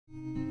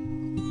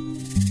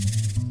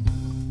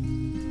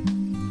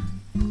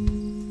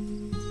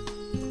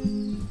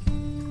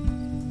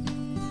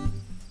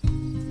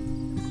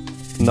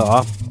Nå,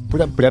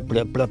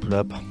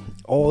 blab.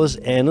 Årets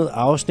andet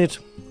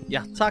afsnit.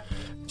 Ja, tak.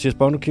 Thias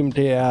Bondo Kim,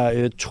 det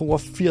er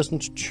 82.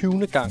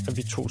 20. gang, at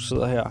vi to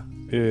sidder her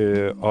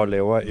og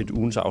laver et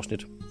ugens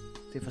afsnit.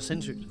 Det er for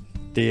sindssygt.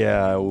 Det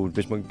er jo,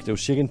 det er jo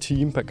cirka en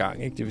time per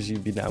gang, ikke? Det vil sige,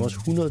 at vi nærmer os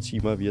 100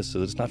 timer, vi har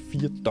siddet. Det er snart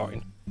 4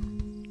 døgn.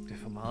 Det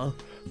er for meget.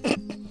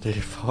 Det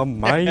er for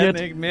meget. Jeg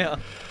kan ikke mere.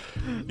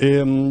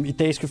 I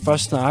dag skal vi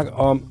først snakke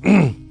om,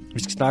 vi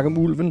skal snakke om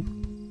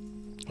ulven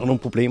og nogle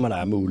problemer, der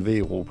er med ulve i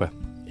Europa.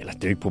 Eller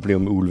det er ikke problemer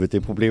med ulve, det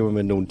er problemer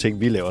med nogle ting,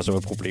 vi laver, som er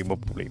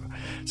problemer.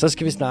 Så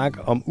skal vi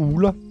snakke om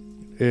ugler,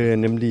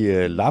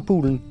 nemlig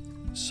lapuglen,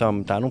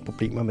 som der er nogle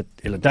problemer med,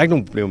 eller der er ikke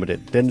nogen problemer med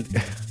den. Nu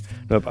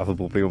har jeg bare fået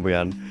problemer på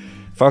hjernen.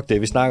 Fuck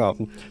det, vi snakker om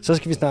den. Så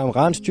skal vi snakke om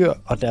rensdyr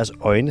og deres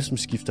øjne, som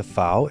skifter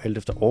farve alt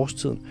efter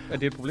årstiden. Er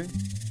det et problem?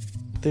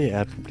 Det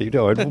er et problem, det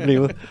er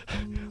øjenproblemet.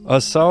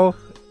 Og så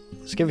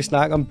skal vi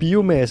snakke om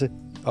biomasse,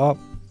 og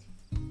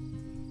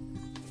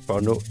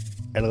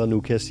allerede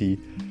nu kan jeg sige,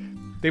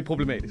 det er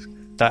problematisk.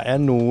 Der er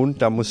nogen,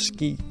 der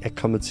måske er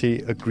kommet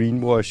til at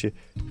greenwashe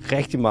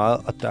rigtig meget,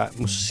 og der er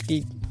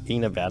måske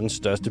en af verdens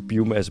største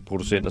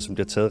biomasseproducenter, som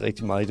bliver taget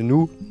rigtig meget i det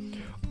nu,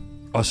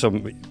 og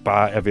som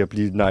bare er ved at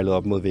blive neglet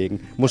op mod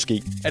væggen.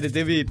 Måske. Er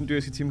det vi i den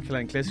dyrske time kalder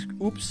en klassisk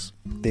ups?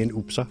 Det er en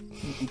upser.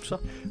 En upser?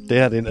 Det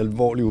her det er en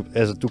alvorlig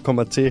altså, du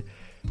kommer til,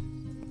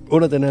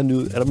 under den her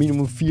nyhed, er der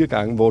minimum 4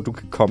 gange, hvor du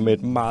kan komme med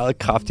et meget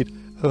kraftigt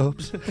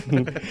ups.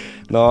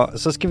 Nå,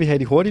 så skal vi have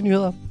de hurtige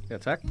nyheder. Ja,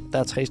 tak. Der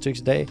er 3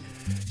 stykker i dag.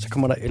 Så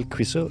kommer der El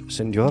Quizo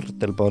Señor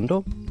del Bondo.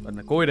 Og den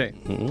er god i dag.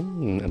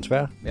 En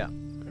svær. Ja.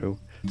 Jo.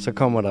 Så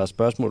kommer der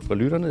spørgsmål fra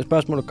lytterne.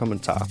 Spørgsmål og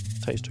kommentarer.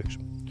 3 stykker.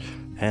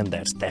 And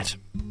that's that.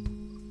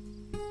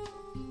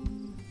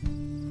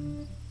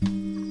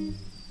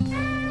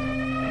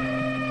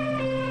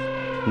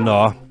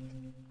 Nå.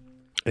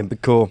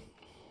 MBK.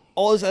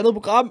 Årets andet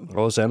program.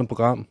 Årets andet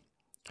program.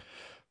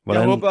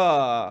 Hvordan?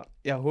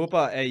 Jeg håber,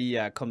 at I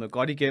er kommet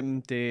godt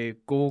igennem det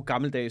gode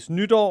gammeldags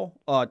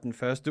nytår, og den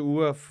første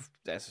uge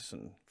er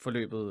sådan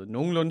forløbet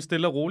nogenlunde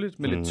stille og roligt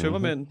med lidt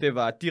tømmermænd. Det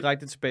var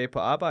direkte tilbage på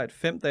arbejde.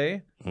 5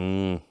 dage.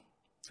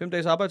 5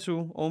 dages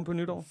arbejdsuge oven på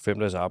nytår. 5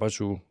 dages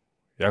arbejdsuge.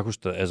 Jeg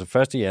kunne altså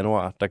 1.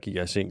 januar, der gik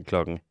jeg i seng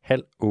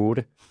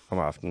 7:30 om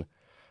aftenen.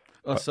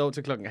 Og sov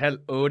til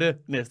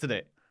 7:30 næste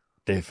dag.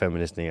 Det er fandme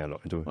næsten ikke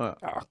løgn, du. Ja.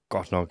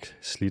 Godt nok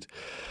slidt.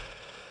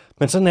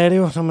 Men sådan er det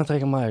jo, når man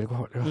drikker meget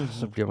alkohol, jo.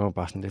 Så bliver man jo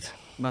bare sådan lidt.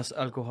 Mas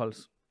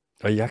alkohols.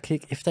 Og jeg kan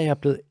ikke, efter jeg er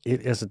blevet,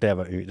 altså da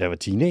jeg var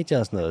teenager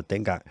og sådan noget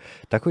dengang,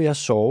 der kunne jeg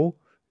sove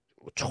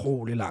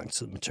utrolig lang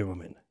tid med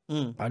tømmermænd.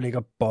 Bare ligge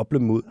og boble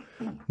dem ud.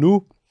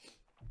 Nu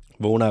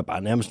vågner jeg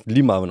bare nærmest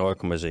lige meget, hvornår jeg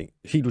kommer i seng.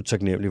 Helt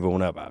utaknemmelig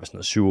vågner jeg bare ved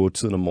sådan 7-8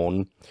 tiden om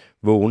morgenen.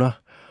 Vågner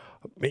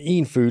med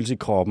en følelse i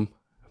kroppen.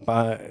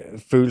 Bare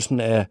følelsen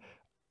af,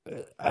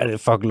 det er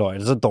fucking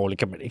løgn. Så dårligt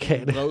kan man ikke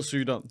have det. Bred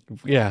sygdom.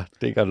 Ja,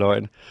 det er ikke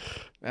løgn.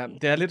 Ja,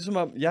 det er lidt som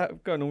om, jeg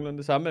gør nogenlunde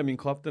det samme med min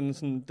krop.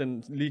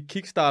 Den lige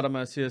kickstarter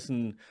mig og siger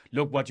sådan,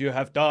 look what you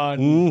have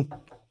done.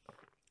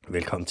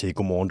 Velkommen til.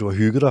 Godmorgen, du har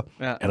hygget dig.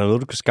 Ja. Er der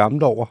noget, du kan skamme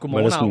dig over?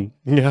 Godmorgen, sådan,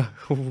 ja,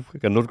 er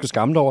der noget, du kan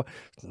skamme dig over?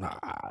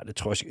 Nej, det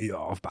tror jeg ikke.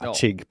 Bare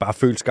tænk, bare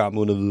føl skam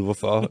uden at vide,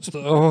 hvorfor.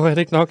 Er det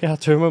ikke nok, jeg har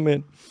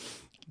tømmermænd?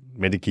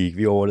 Men det gik,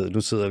 vi overlevede.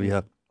 Nu sidder vi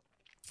her.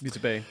 Vi er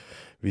tilbage.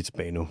 Vi er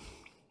tilbage nu.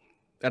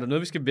 Er der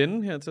noget, vi skal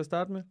vende her til at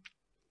starte med?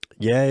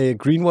 Ja,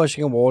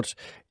 Greenwashing Awards.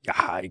 Jeg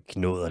har ikke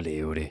nået at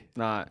lave det.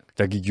 Nej.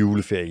 Der gik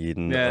juleferie i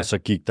den, og så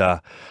gik der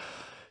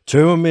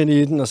tømmermænd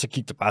i den, og så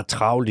gik der bare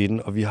travlt i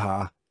den, og vi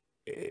har...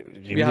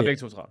 Vi har begge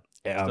to travlt.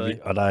 Ja,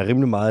 og der er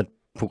rimelig meget et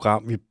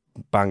program, vi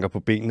banker på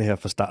benene her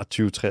fra start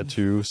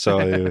 2023. Så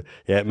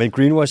ja, men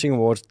Greenwashing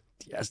Awards,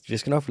 vi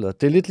skal nok få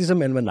lavet. Det er lidt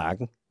ligesom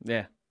almanakken.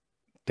 Ja.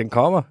 Den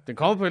kommer. Den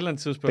kommer på et eller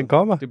andet tidspunkt. Den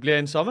kommer. Det bliver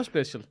en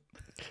sommerspecial.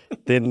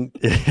 Den...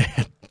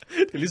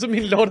 Det er ligesom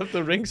min Lord of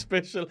the Rings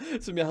special,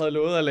 som jeg havde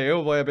lovet at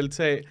lave, hvor jeg ville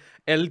tage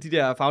alle de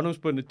der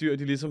favnomsbundne dyr,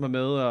 de ligesom har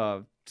med,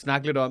 og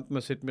snakke lidt om dem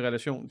og sætte dem i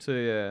relation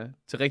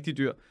til rigtige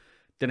dyr.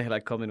 Den er heller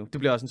ikke kommet endnu. Det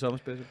bliver også en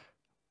sommerspecial.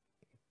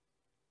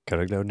 Kan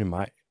du ikke lave den i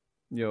maj?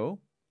 Jo.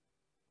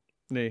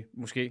 Nej,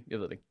 måske. Jeg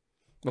ved det ikke.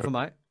 Hvorfor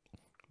mig?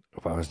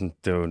 Bare sådan,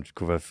 det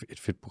kunne være et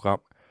fedt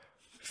program.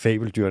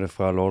 Fabeldyrene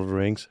fra Lord of the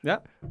Rings. Ja.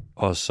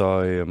 Og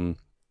så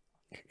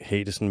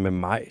have det sådan med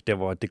maj, der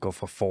hvor det går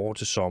fra forår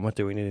til sommer. Det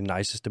er jo en af de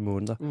niceste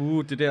måneder.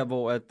 Det er der,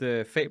 hvor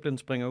at fablen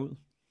springer ud.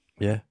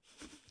 Ja.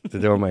 Det er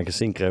der, hvor man kan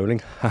se en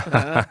grævling.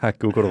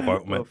 Gud, kan du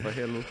røv, mand. For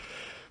helvede.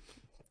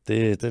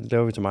 Det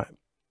laver vi til mig.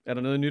 Er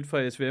der noget nyt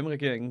fra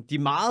SVM-regeringen? De er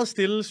meget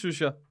stille,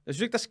 synes jeg. Jeg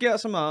synes ikke, der sker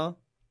så meget.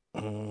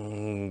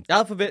 Jeg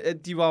havde forventet,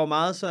 at de var jo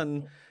meget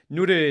sådan,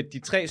 nu er det de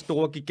 3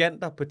 store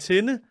giganter på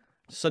tinde,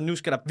 så nu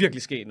skal der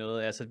virkelig ske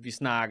noget. Altså, vi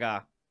snakker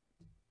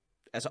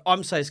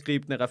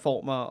omsagsgribende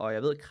reformer, og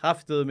jeg ved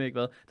kraftedeme ikke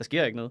hvad. Der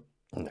sker ikke noget.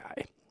 Nej,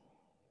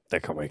 der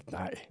kommer ikke,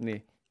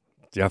 nej.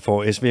 Jeg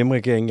får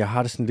SVM-regeringen, jeg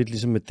har det sådan lidt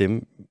ligesom med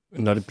dem,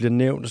 når det bliver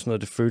nævnt og sådan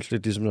noget, det føles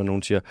lidt ligesom, når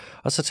nogen siger,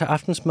 og så til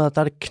aftensmad,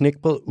 der er det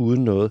knækbrød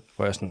uden noget,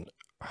 hvor jeg sådan,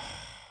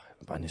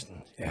 bare næsten,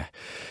 ja.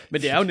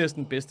 Men det er jo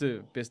næsten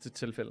bedste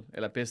tilfælde,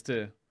 eller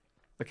bedste,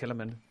 hvad kalder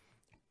man det?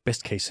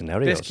 best case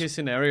scenario. Best case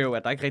scenario,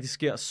 at der ikke rigtig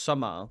sker så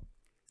meget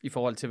i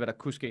forhold til, hvad der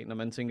kunne ske, når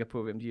man tænker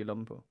på, hvem de er i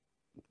lommen på.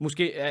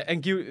 Måske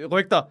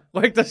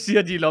rygter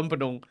siger, de er i lommen på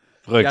nogen.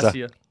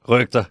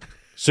 Rygter.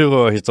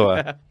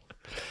 Sørøverhistorie. Ja.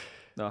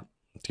 Nå.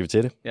 Skal vi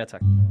til det? Ja,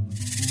 tak.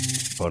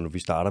 Og nu vi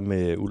starter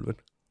med ulven.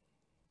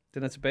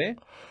 Den er tilbage.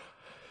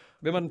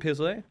 Hvem er den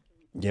pisset af?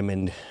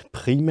 Jamen,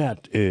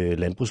 primært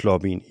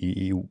landbrugslobbyen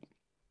i EU.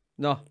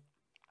 Nå.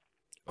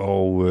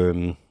 Og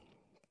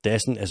det er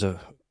sådan, altså,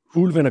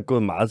 ulven er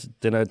gået meget,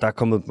 der er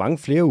kommet mange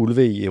flere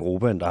ulve i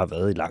Europa, end der har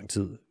været i lang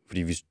tid.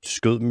 Fordi vi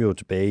skød dem jo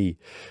tilbage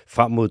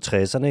frem mod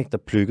 60'erne, ikke? Der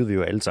plukkede vi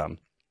jo alle sammen.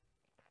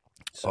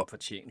 Som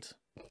fortjent.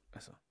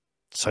 Altså.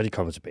 Så er de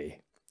kommet tilbage.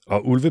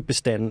 Og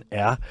ulvebestanden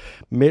er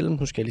mellem,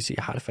 nu skal jeg lige se,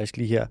 jeg har det faktisk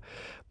lige her,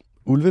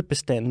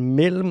 ulvebestanden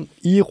mellem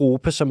i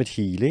Europa som et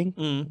hele, ikke?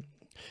 Mm.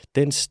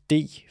 Den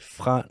steg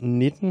fra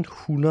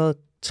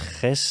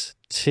 1960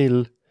 til,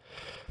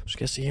 nu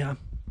skal jeg se her,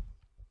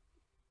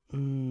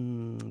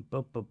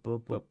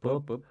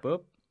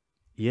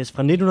 yes,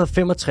 fra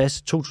 1965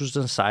 til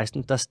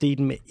 2016, der steg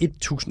den med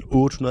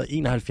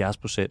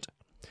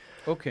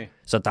 1.871%. Okay.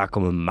 Så der er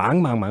kommet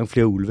mange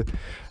flere ulve.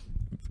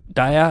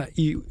 Der er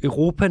i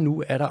Europa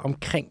nu, der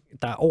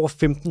er over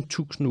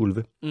 15.000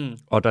 ulve,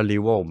 og der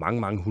lever jo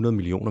mange 100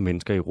 millioner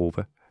mennesker i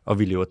Europa, og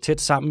vi lever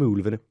tæt sammen med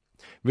ulvene.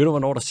 Ved du,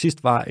 hvornår der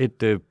sidst var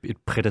et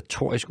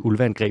prædatorisk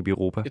ulveangreb i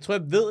Europa? Jeg tror,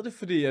 jeg ved det,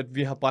 fordi at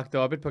vi har bragt det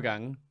op et par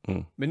gange.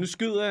 Men nu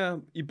skyder jeg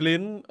i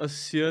blinden og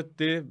siger, at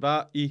det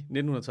var i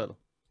 1900-tallet.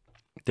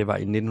 Det var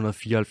i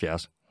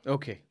 1974.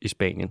 Okay. I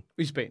Spanien.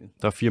 I Spanien.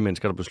 Der var 4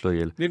 mennesker, der blev slået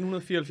ihjel.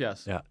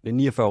 1974? Ja, det er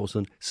 49 år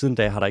siden. Siden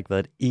da har der ikke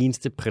været et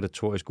eneste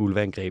prædatorisk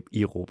ulveangreb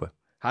i Europa.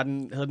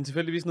 Havde den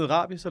tilfældigvis noget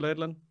rabies eller et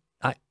eller andet?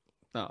 Nej.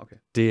 Nå, okay.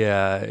 Det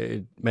er,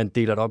 man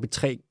deler det op i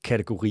 3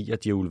 kategorier,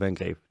 de her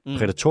ulveangreb.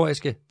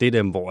 Prædatoriske, det er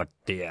dem, hvor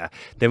det er,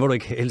 dem hvor du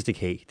helst ikke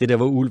have. Det er der,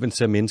 hvor ulven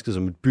ser mennesket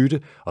som et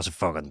bytte, og så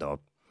fucker den det op.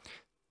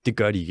 Det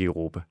gør de ikke i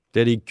Europa. Det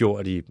har de ikke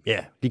gjort i,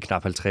 lige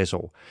knap 50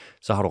 år.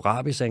 Så har du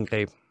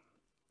rabiesangreb.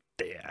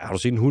 Har du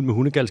set en hund med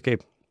hundegalskab?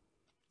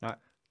 Nej.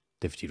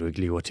 Det er, fordi du ikke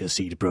lever til at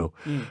se det, bro.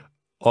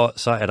 Og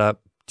så er der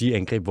de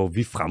angreb, hvor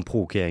vi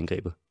fremprovokerer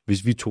angrebet.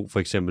 Hvis vi for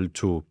eksempel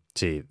tog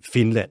til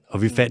Finland,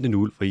 og vi fandt en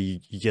ulv, og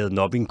I jagede den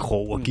op i en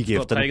krog og gik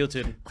efter den.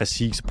 Til den.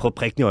 Præcis, prøv at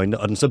prikke den i øjnene,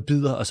 og den så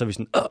bider, og så er vi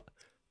sådan,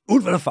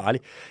 ulven er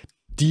farlig.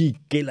 De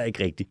gælder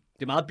ikke rigtigt.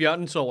 Det er meget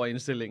bjørnens over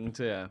indstillingen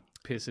til at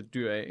pisse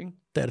dyr af, ikke?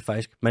 Det er det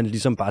faktisk. Man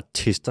ligesom bare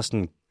tester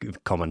sådan,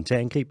 kommer den til at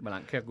angribe? Hvor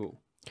langt kan jeg gå?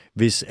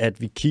 Hvis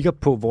at vi kigger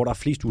på, hvor der er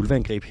flest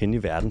ulveangreb hen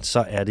i verden,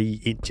 så er det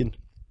i Indien.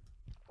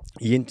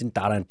 I Indien,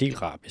 der er der en del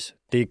rabies.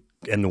 Det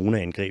er nogle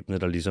af angrebene,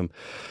 der ligesom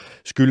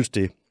skyldes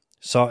det.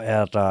 Så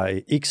er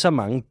der ikke så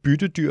mange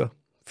byttedyr,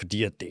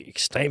 fordi at det er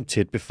ekstremt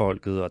tæt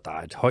befolket, og der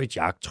er et højt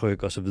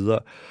jagttryk osv.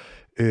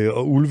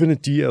 Og ulvene,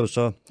 de er jo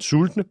så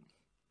sultne.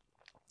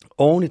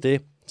 Oven i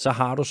det, så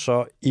har du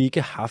så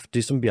ikke haft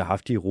det, som vi har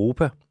haft i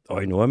Europa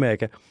og i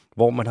Nordamerika,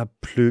 hvor man har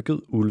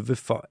plukket ulve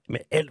for med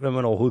alt, hvad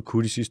man overhovedet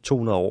kunne de sidste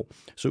 200 år.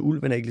 Så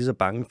ulven er ikke lige så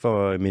bange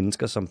for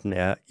mennesker, som den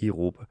er i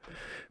Europa.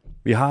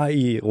 Vi har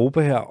i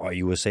Europa her og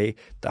i USA,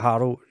 der har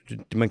du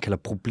det, man kalder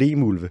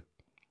problemulve.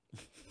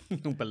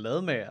 Nogle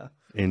ballademager.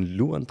 En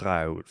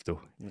lurendrejeulv, du.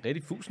 En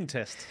rigtig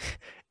fusentast.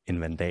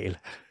 En vandal.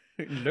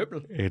 En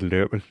lømmel. En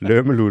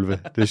lømmelulve.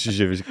 Det synes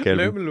jeg, vi skal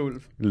kalde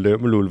Lømmelulv.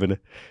 Lømmelulvene.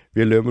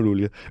 Vi har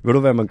lømmelulve. Ved du,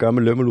 hvad man gør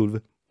med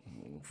lømmelulve?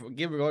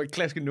 Giv mig godt et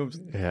klask i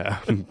numsen. Ja,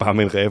 bare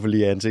med en riffel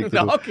i ansigtet.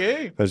 Nå,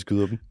 okay. Man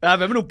skyder dem. Ja,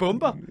 hvad med nogle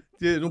bomber?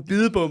 Nogle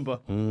bidebomber.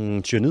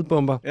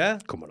 Cyanidbomber. Ja.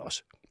 Kommer der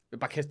også. Jeg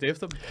bare kaste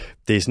efter dem.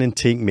 Det er sådan en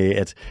ting med,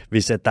 at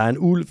hvis at der er en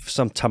ulv,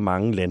 som tager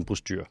mange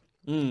landbrugsdyr,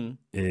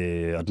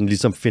 og den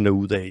ligesom finder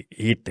ud af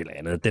et eller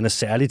andet, den er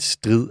særligt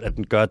strid, at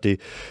den gør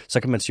det, så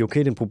kan man sige, okay,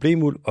 det er en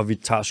problemulv, og vi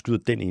tager og skyder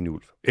den ene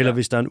ulv. Eller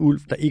hvis der er en ulv,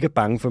 der ikke er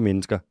bange for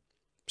mennesker,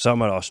 så er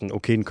man også sådan,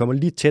 okay, den kommer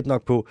lige tæt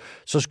nok på,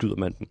 så skyder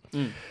man den.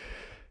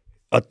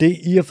 Og det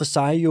er i og for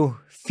sig jo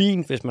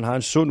fint, hvis man har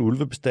en sund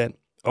ulvebestand,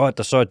 og at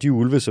der så er de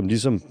ulve, som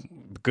ligesom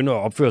begynder at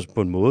opføre sig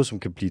på en måde, som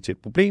kan blive til et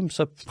problem,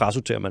 så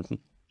frasorterer man den.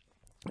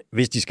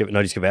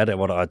 Når de skal være der,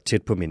 hvor der er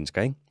tæt på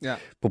mennesker, ikke? Ja.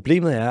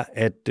 Problemet er,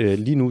 at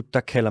lige nu, der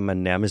kalder man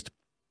nærmest,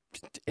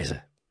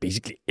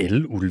 basically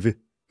alle ulve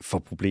for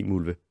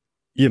problemulve.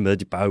 I og med, at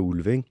de bare er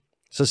ulve, ikke?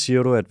 Så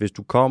siger du, at hvis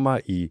du kommer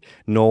i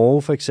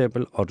Norge for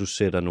eksempel, og du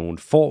sætter nogle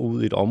får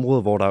ud i et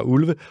område, hvor der er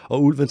ulve,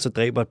 og ulven så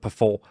dræber et par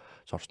får,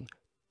 så er du sådan,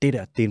 det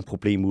er en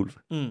problemulv.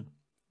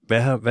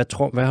 Hvad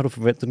har du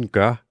forventet, den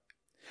gør?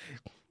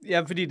 Ja,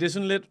 fordi det er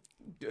sådan lidt,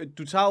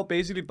 du tager jo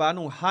basically bare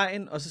nogle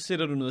hegn, og så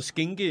sætter du noget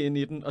skinke ind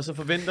i den, og så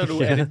forventer du,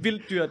 at et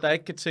vildt dyr, der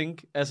ikke kan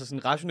tænke altså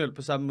sådan rationelt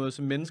på samme måde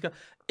som mennesker,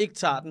 ikke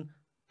tager den.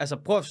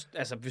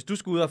 Altså hvis du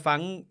skulle ud og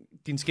fange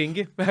din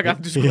skinke, hver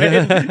gang du skulle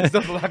have den, i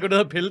stedet for bare at gå ned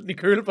og pille den i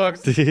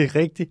køleboksen. Det er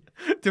rigtigt.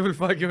 Det vil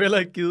folk jo heller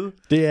ikke give.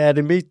 Det er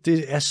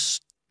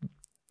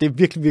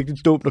virkelig,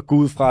 virkelig dumt at gå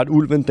ud fra, at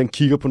ulven, den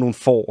kigger på nogle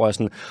får, og er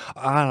sådan,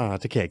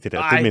 det kan jeg ikke, det der.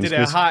 Ej, det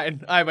der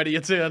hegn. Ej, hvor er det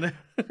irriterende.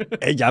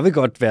 Jeg vil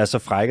godt være så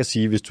fræk at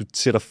sige, hvis du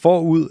sætter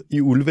får ud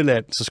i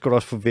ulveland, så skal du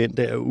også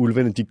forvente, at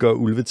ulvene, de gør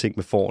ulveting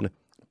med fårene.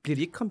 bliver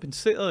de ikke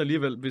kompenseret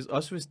alligevel, hvis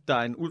der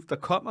er en ulv, der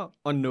kommer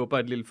og nubber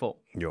et lille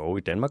får? Jo, i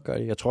Danmark gør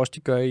det. Jeg tror også, de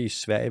gør det i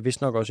Sverige,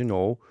 vist nok også i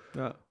Norge.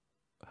 Ja.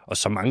 Og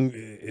så mange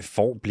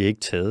får bliver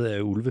ikke taget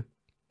af ulve.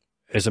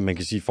 Altså man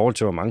kan sige, i forhold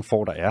til, hvor mange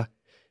får der er.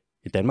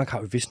 I Danmark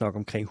har vi vist nok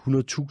omkring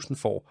 100.000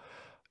 får.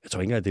 Jeg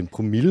tror ikke engang, at det er en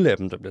promille af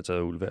dem, der bliver taget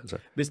af ulve. Altså.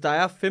 Hvis der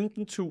er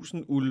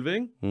 15.000 ulve,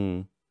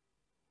 ikke?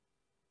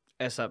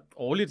 Altså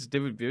årligt,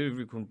 det vil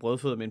vi kunne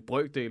brødføde med en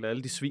brøkdel af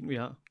alle de svin, vi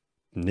har.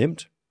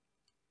 Nemt.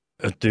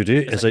 Det er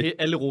det. Altså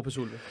alle Europas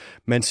ulve.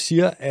 Man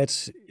siger,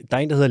 at der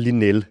er en, der hedder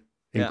Linnell.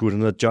 En gut, der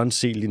hedder John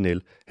C.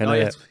 Linnell. Jeg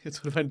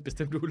tror, det var en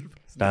bestemt ulv.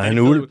 Der er en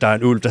ulv,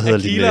 der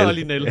hedder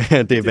Linnell.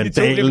 Det er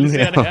vandalen.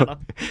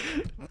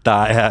 Der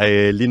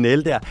er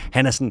Linnell der.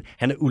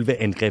 Han er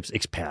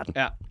ulveangrebseksperten.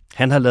 Ja.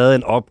 Han har lavet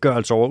en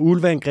opgørelse over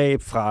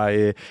ulveangreb fra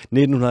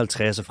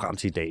 1950 og frem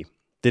til i dag.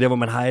 Det er der, hvor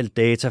man har alt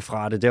data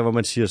fra det. Der, hvor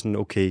man siger sådan,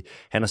 okay,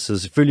 han har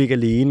siddet selvfølgelig ikke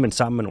alene, men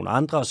sammen med nogle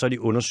andre, og så har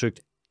de undersøgt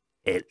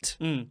alt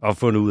og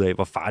fundet ud af,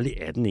 hvor farlig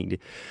er den egentlig.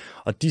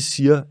 Og de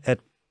siger, at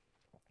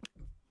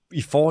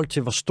i forhold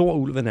til, hvor stor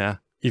ulven er,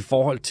 i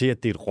forhold til,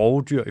 at det er et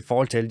rovdyr, i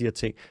forhold til alle de her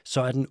ting,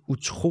 så er den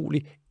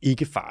utrolig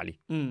ikke farlig.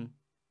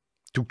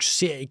 Du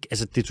ser ikke,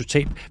 altså det er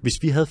totalt,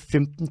 hvis vi havde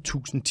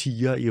 15.000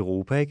 tiger i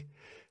Europa, ikke?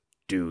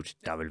 Dude,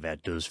 der vil være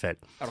et dødsfald.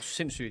 Er du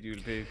sindssygt, de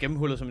vil blive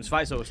gennemhullet som en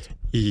schweizerost?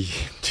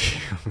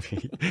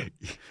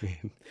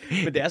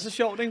 Men det er så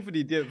sjovt, ikke?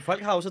 Fordi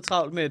folk har jo så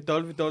travlt med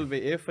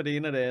WWF og det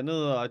ene og det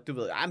andet, og du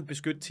ved,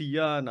 beskyt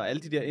tigeren, og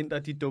alle de der indre,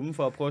 de er dumme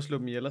for at prøve at slå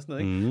dem ihjel og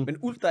sådan noget, ikke? Men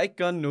ulv, der ikke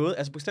gør noget,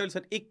 altså bogstaveligt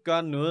talt ikke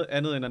gør noget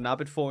andet end at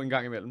nappe et får en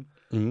gang imellem.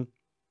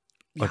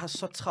 Jeg har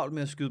så travlt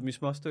med at skyde dem i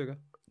små stykker.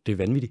 Det er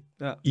vanvittigt.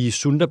 Ja. I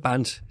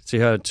Sundarbans, det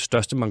her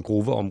største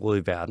mangroveområde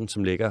i verden,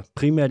 som ligger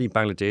primært i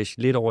Bangladesh,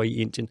 lidt over i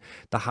Indien,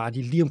 der har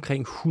de lige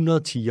omkring 100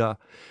 tigere.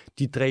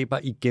 De dræber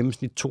i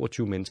gennemsnit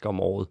 22 mennesker om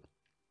året.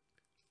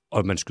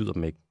 Og man skyder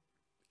dem ikke.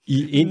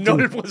 I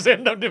Indien,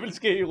 0% om det vil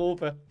ske i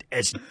Europa.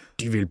 Altså,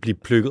 de vil blive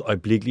plukket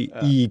øjeblikkeligt.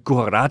 Ja. I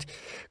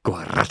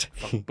Gujarat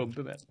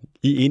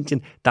i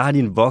Indien, der har de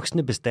en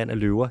voksende bestand af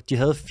løver. De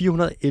havde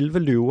 411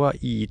 løver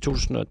i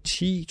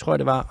 2010, tror jeg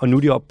det var, og nu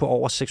er de oppe på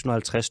over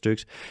 650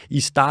 stykker. I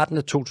starten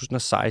af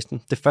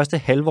 2016, det første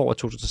halve år af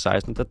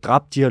 2016, der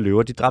dræbte de her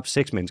løver, de dræbte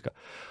 6 mennesker.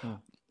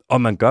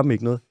 Og man gør dem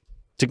ikke noget.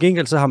 Til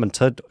gengæld så har man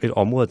taget et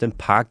område af den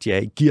park, de er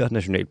i, Gir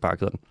Nationalpark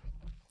hedder den.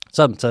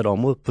 Så har man taget et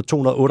område på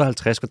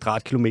 258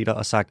 kvadratkilometer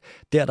og sagt,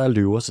 der er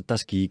løver, så der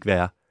skal I ikke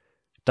være.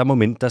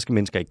 Der skal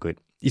mennesker ikke gå ind.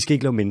 I skal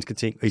ikke lave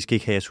mennesketing, og I skal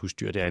ikke have jeres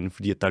husdyr derinde,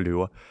 fordi at der er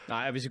løver.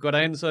 Nej, og hvis I går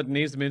derind, så er den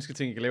eneste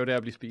mennesketing, I kan lave, det er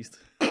at blive spist.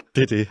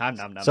 Det er det.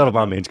 Så er der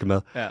bare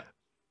menneskemad. Ja.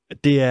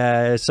 Det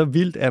er så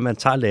vildt, at man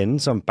tager lande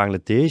som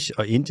Bangladesh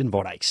og Indien,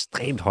 hvor der er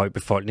ekstremt høj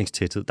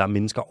befolkningstæthed. Der er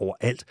mennesker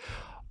overalt.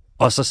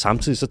 Og så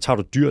samtidig så tager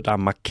du dyr, der er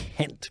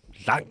markant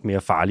langt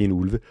mere farlige end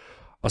ulve.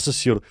 Og så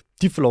siger du,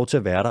 de får lov til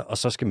at være der, og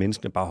så skal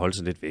menneskene bare holde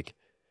sig lidt væk.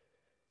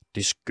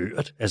 Det er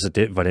skørt.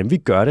 Altså, hvordan vi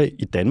gør det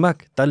i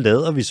Danmark, der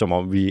lader vi, som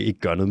om vi ikke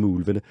gør noget med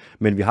ulvene.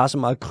 Men vi har så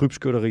meget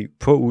krybskytteri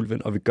på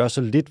ulven, og vi gør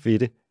så lidt ved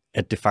det,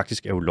 at det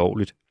faktisk er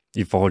ulovligt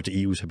i forhold til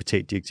EU's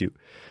habitatdirektiv.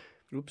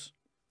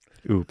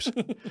 Ups.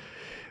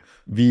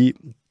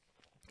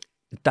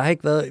 Der har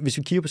ikke været, hvis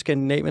vi kigger på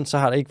Skandinavien, så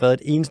har der ikke været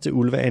et eneste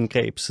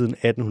ulveangreb siden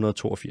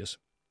 1882.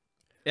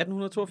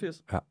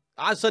 1882? Ja.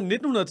 Så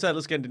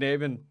 1900-tallet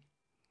Skandinavien.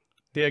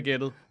 Det er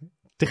gættet.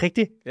 Det er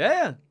rigtigt? Ja.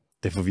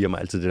 Det forvirrer mig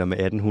altid, det der med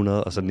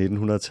 1800 og så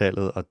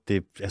 1900-tallet, og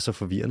det er så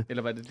forvirrende.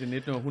 Eller var det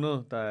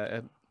 1900, der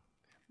er...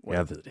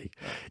 Jeg ved det ikke.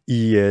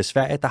 I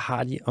Sverige, der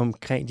har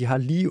de har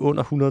lige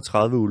under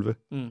 130 ulve.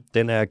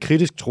 Den er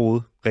kritisk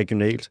truet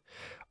regionalt,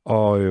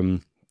 og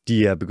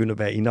de er begyndt at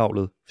være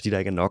indavlet, fordi der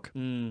ikke er nok.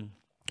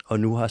 Og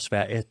nu har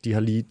Sverige, de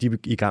er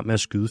i gang med at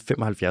skyde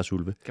 75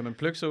 ulve. Kan man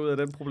plukke sig ud af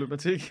den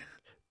problematik?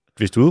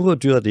 Hvis du udrydder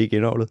dyret, er det ikke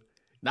indavlet.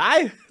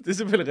 Nej, det er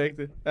selvfølgelig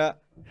rigtigt. Ja.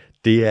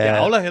 Det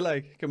avler heller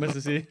ikke, kan man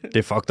så sige. Det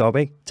er fucked up,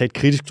 ikke? Tag et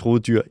kritisk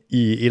truet dyr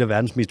i et af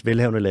verdens mest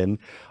velhavende lande,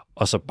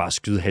 og så bare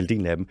skyde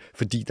halvdelen af dem,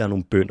 fordi der er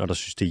nogle bønder, der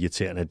synes, det er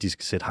irriterende, at de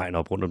skal sætte hegn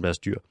op rundt om deres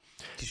dyr.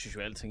 De synes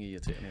jo, alting er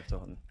irriterende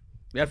efterhånden.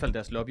 I hvert fald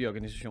deres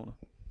lobbyorganisationer.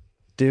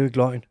 Det er jo ikke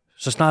løgn.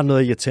 Så snart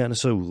noget er irriterende,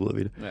 så udrydder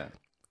vi det. Ja.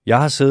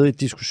 Jeg har siddet i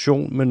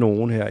diskussion med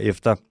nogen her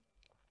efter,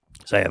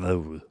 så har jeg været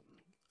ude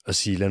og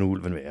sige, lad nu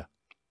ulven være.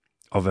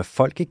 Og hvad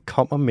folk ikke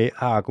kommer med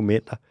af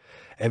argumenter,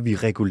 at vi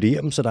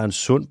regulerer dem, så der er en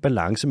sund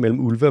balance mellem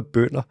ulve og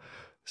bønder.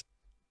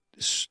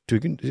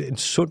 En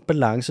sund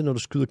balance, når du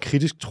skyder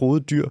kritisk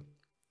truede dyr.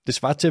 Det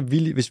svarer til, at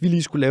hvis vi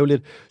lige skulle lave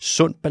lidt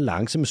sund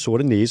balance med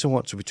sorte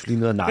næsehorn, så vi tog lige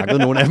ned og nakkede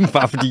nogle af dem,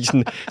 bare fordi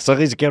så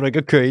risikerer du ikke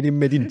at køre ind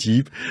med din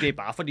jeep. Det er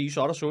bare fordi,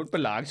 så er der sund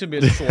balance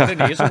med sorte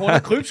næsehorn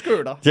og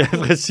krybskytter. Ja,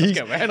 præcis. Der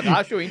skal være en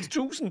ratio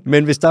 1-1000.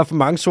 Men hvis der er for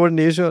mange sorte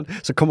næsehorn,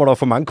 så kommer der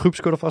for mange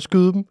krybskytter for at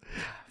skyde dem.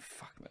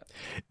 Fuck, man.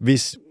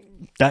 Hvis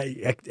der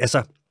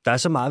er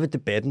så meget ved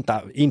debatten.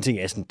 En ting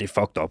er sådan, det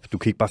er fucked up. Du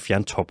kan ikke bare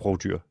fjerne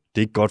toprovdyr. Det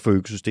er ikke godt for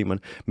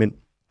økosystemerne. Men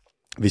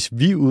hvis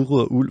vi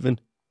udrydder ulven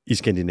i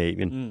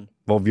Skandinavien,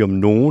 hvor vi om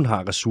nogen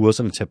har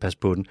ressourcerne til at passe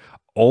på den,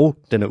 og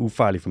den er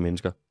ufarlig for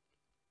mennesker,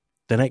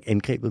 Den har ikke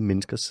angrebet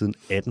mennesker siden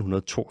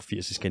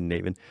 1882 i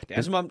Skandinavien. Det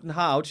er som om, den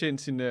har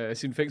aftjent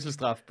sin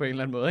fængselsstraf på en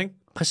eller anden måde, ikke?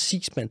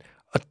 Præcis, mand.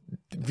 Og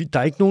der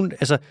er ikke nogen...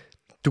 Altså,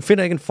 du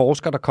finder ikke en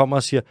forsker, der kommer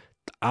og siger,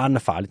 den er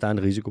farlig, der er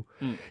en risiko.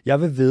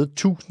 Jeg vil vædde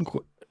 1000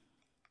 kroner...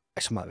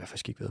 Så meget vil jeg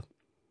faktisk ikke vædde.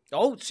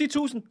 Sig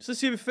 1000, så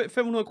siger vi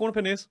 500 kroner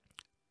per næse.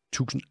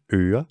 1000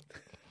 øre.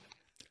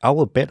 I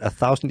will bet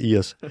 1000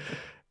 ears.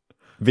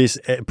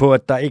 På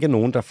at der ikke er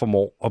nogen, der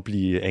formår at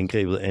blive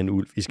angrebet af en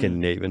ulv i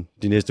Skandinavien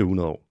de næste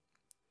 100 år.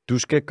 Du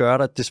skal gøre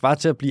dig... Det svarer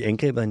til at blive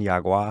angrebet af en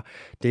jaguar.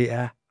 Det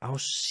er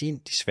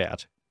afsindigt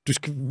svært. Du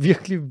skal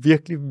virkelig,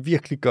 virkelig,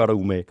 virkelig gøre dig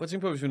umage. Prøv at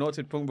tænke på, hvis vi når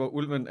til et punkt, hvor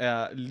ulven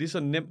er lige så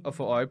nem at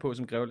få øje på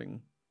som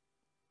grævlingen.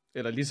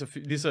 Eller lige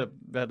så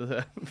hvad det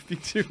hedder,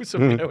 fiktiv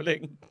som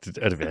grævlingen. Det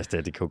er det værste,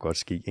 at det kan jo godt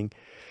ske, ikke?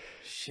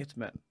 Shit,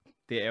 mand.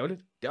 Det er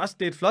ærgerligt. Det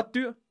er et flot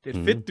dyr. Det er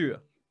et fedt dyr.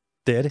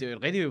 Det er det. Det er jo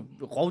et rigtig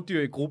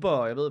rovdyr i grupper,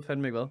 og jeg ved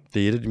fandme ikke hvad.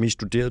 Det er et af de mest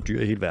studerede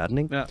dyr i hele verden,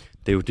 ikke? Ja.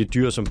 Det er jo det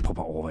dyr, som... Prøv at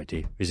overveje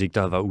det. Hvis ikke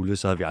der havde været ulve,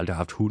 så havde vi aldrig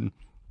haft hunden.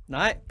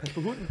 Nej, pas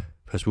på hunden.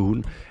 Pas på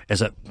hunden.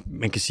 Altså,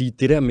 man kan sige,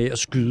 det der med at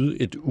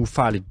skyde et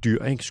ufarligt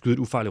dyr, ikke? Skyde et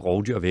ufarligt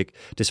rovdyr væk,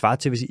 det svarer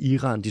til, hvis i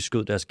Iran de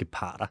skød deres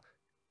geparder,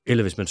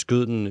 eller hvis man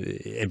skød den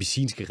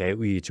abyssinske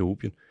ræv i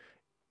Etiopien.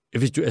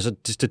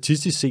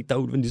 Statistisk set, der er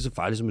ulven lige så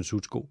farlig som en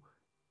sutsko.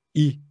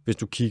 Hvis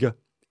du kigger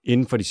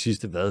inden for de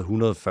sidste, 140-130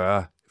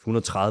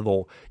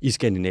 år i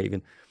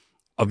Skandinavien,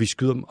 og vi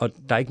skyder dem, og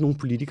der er ikke nogen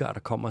politikere, der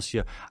kommer og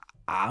siger,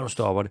 nu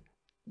stopper det.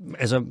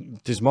 Altså,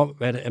 det er som om,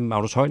 hvad er det,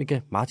 Magnus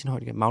Heunicke,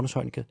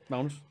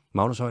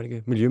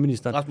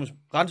 miljøministeren.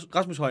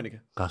 Rasmus Heunicke.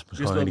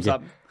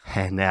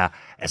 Han er,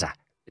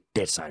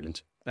 dead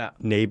silent. Ja.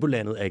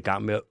 Nabolandet er i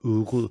gang med at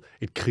udrydde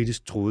et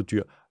kritisk truet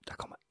dyr. Der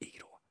kommer ikke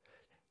et ord.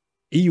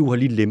 EU har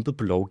lige lempet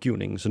på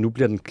lovgivningen, så nu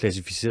bliver den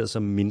klassificeret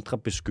som mindre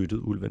beskyttet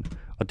ulven.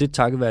 Og det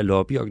takket være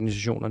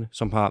lobbyorganisationerne,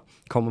 som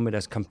kommer med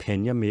deres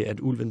kampagner med, at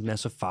ulven den er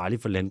så farlig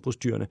for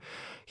landbrugsdyrene.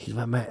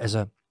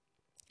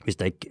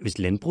 Hvis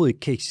landbruget ikke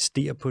kan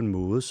eksistere på en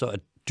måde, så at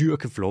dyr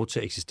kan få lov til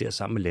at eksistere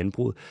sammen med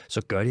landbruget,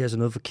 så gør de altså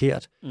noget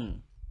forkert.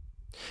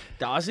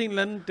 Der er også en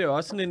eller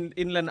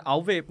anden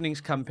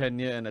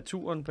afvæbningskampagne af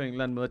naturen på en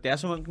eller anden måde. Det er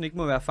som om, den ikke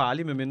må være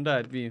farlig, medmindre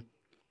at vi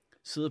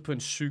sidder på en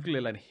cykel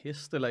eller en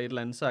hest eller et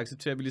eller andet, så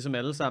accepterer vi ligesom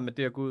alle sammen, at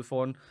det er at gå ud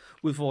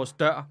for vores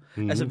dør.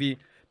 Altså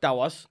der er jo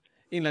også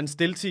en eller anden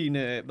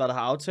stiltigende, hvad der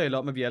har aftalt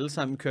om, at vi alle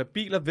sammen kører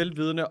biler,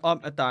 velvidende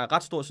om, at der er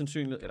ret stor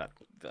sandsynlighed, eller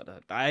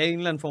der er en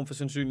eller anden form for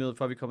sandsynlighed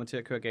for, at vi kommer til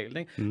at køre galt.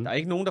 Ikke? Der er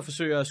ikke nogen, der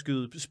forsøger at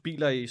skyde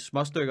biler i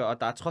småstykker, og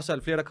der er trods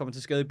alt flere, der kommer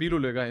til skade i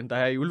bilulykker, end der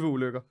er i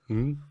ulveulykker.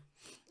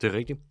 Det er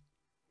rigtigt.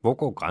 Hvor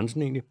går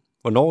grænsen egentlig?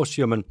 Hvornår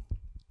siger man,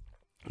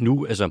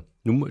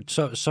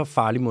 så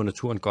farlig må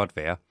naturen godt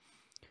være.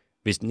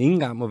 Hvis den ikke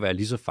engang må være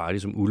lige så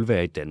farlig som ulve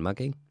er i Danmark,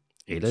 ikke?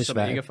 Eller i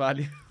Sverige. Som ikke er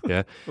farlig,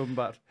 ja.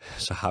 Åbenbart.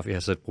 Så har vi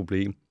altså et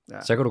problem.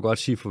 Ja. Så kan du godt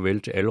sige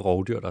farvel til alle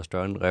rovdyr, der er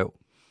større end rev.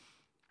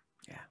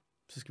 Ja,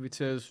 så skal vi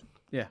til at...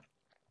 Ja.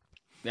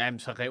 Jamen,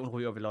 så reven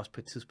ryger vel også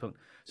på et tidspunkt.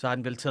 Så har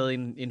den vel taget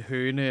en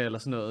høne eller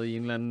sådan noget i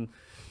en eller anden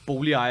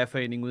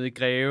boligejerforening ude i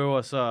Greve,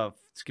 og så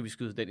skal vi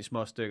skyde den i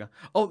små stykker.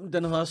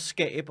 Den hedder også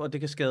skab, og det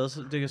kan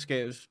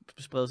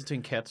sprede sig til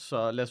en kat,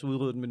 så lad os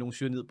udrydde den med nogle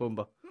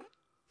cyanidbomber.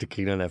 Det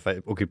griner af.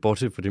 Okay,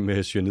 bortset for det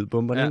med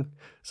cyanidbomberne, ja.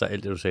 Så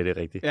alt det, du sagde, det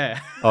er rigtigt. Ja.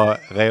 Og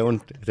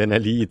reven, den er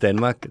lige i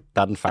Danmark,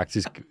 der er den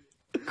faktisk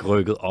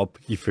rykket op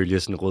ifølge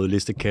sådan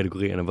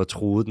rødlistekategorierne, hvor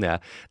truet den er.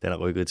 Den er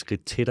rykket et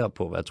skridt tættere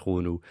på at være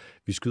truet nu.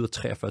 Vi skyder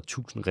 43.000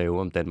 ræve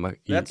om Danmark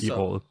i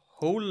året.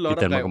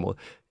 I Danmark om året.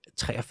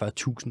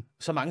 43.000.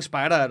 Så mange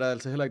spejder er der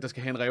altså heller ikke, der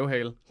skal have en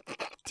rævehale.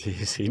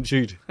 Det er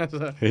sindssygt.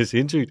 Det er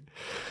sindssygt.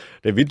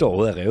 Det er vildt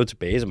overhovedet at ræve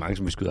tilbage, så mange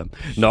som vi skyder.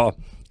 Nå,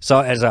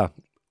 så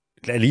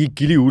lad lige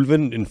give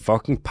ulven en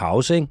fucking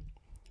pause, ikke?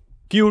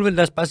 Giv ulven,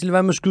 lad os bare sige,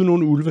 være med at skyde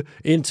nogle ulve,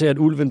 indtil at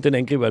ulven, den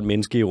angriber et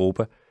menneske i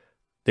Europa.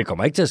 Det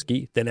kommer ikke til at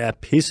ske. Den er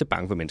pisse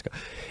bange for mennesker.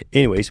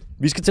 Anyways,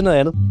 vi skal til noget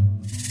andet.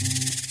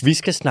 Vi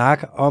skal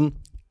snakke om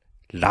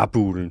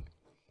lapulen.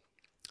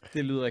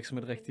 Det lyder ikke som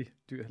et rigtigt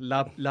dyr.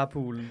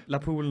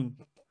 Lapulen.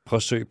 Prøv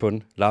at søge på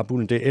den.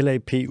 Lapulen, det er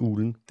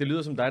L-A-P-ulen. Det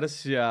lyder som dig, der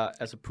siger,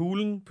 altså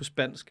pulen på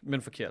spansk,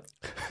 men forkert.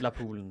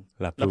 Lapulen.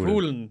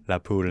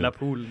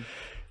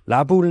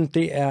 Lapulen,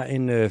 det er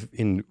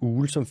en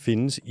ugle, som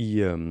findes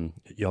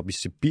oppe i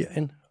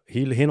Sibirien,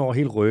 hen over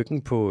hele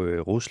ryggen på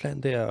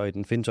Rusland der, og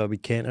den findes oppe i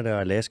Canada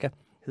og Alaska.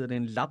 Hedder det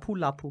en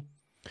lapu?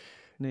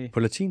 Nej. På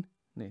latin?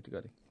 Nej, det gør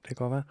det ikke. Det kan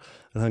godt være.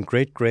 Det hedder en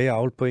Great Grey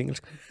Owl på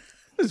engelsk.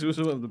 Det ser ud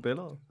som om det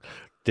billeder.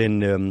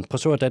 Den, prøv at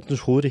se, at dens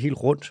hoved er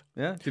helt rundt.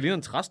 Ja, det ligner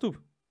en træstup.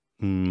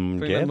 På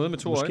en eller anden måde med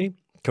 2 måske. øjne.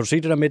 Kan du se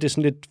det der med, det er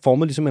sådan lidt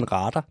formet ligesom en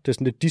radar? Det er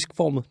sådan lidt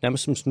diskformet,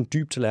 nærmest som sådan en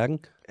dyb tallerken.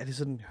 Er det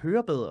sådan,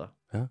 hører bedre?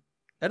 Ja.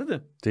 Er det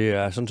det? Det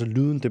er sådan, så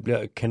lyden det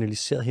bliver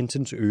kanaliseret hen til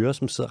dens ører,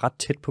 som sidder ret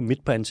tæt på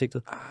midt på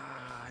ansigtet.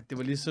 Det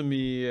var ligesom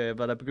i,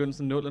 var der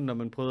begyndelsen af 0'erne, når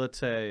man prøvede at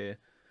tage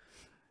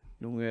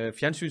nogle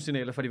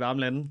fjernsynssignaler fra de varme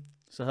lande.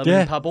 Så havde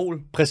man en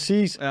parabol.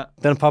 Præcis. Ja.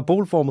 Den er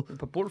parabolformet.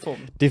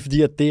 Det er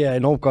fordi, at det er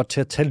enormt godt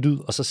til at tage lyd,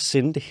 og så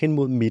sende det hen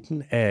mod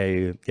midten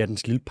af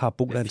dens lille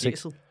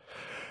parabolansigt.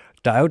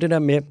 Der er jo det der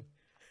med...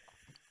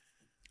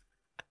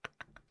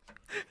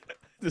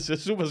 Det ser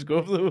super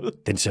skuffet ud.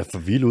 Den ser for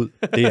vild ud.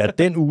 Det er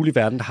den ugle i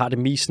verden, der har det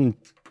mest sådan,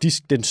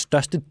 den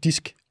største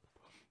disk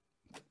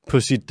på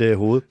sit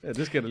hoved. Ja,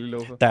 det skal jeg da lige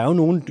love for. Der er jo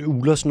nogle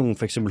ugler, sådan nogle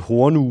for eksempel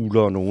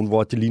hornugler og nogle,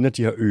 hvor det ligner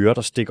de her ører,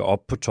 der stikker op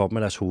på toppen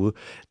af deres hoved.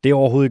 Det er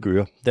overhovedet ikke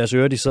ører. Deres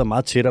ører, de sidder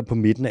meget tættere på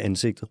midten af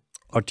ansigtet,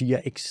 og de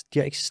har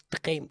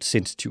ekstremt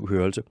sensitiv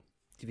hørelse.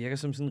 Det virker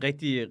som sådan en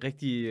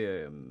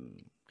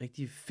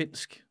rigtig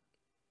finsk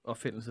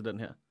opfindelse, den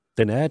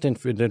her.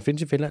 Den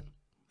findes i Finland.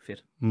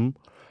 Fedt. Mm.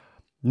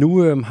 Nu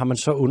har man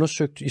så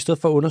undersøgt, i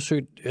stedet for at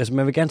undersøge, altså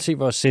man vil gerne se,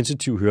 hvor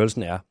sensitiv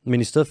hørelsen er,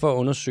 men i stedet for at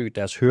undersøge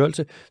deres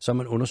hørelse, så har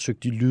man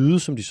undersøgt de lyde,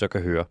 som de så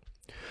kan høre.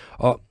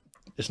 Og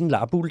sådan en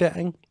larbul der,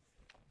 ikke?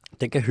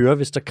 Den kan høre,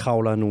 hvis der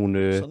kravler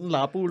nogle... Sådan en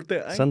larbul der,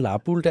 ikke? Sådan en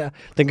larbul der.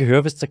 Den kan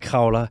høre, hvis der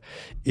kravler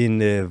en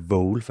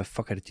vål. Hvad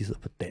fuck er det, de hedder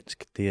på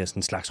dansk? Det er sådan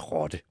en slags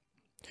rotte.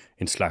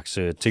 En slags,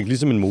 tænk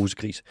ligesom en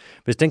mosegris.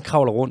 Hvis den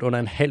kravler rundt under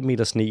en halv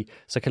meter sne,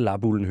 så kan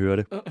larbulen høre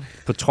det.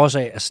 På trods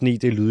af, at sne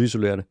det er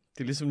lydisolerende.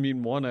 Det er ligesom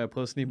min mor, når jeg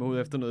prøvede at snige mig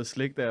ud efter noget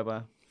slik, der jeg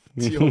bare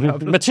 10 år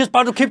gammel. Mathias,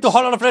 bare du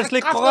holder dig for den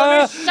slik.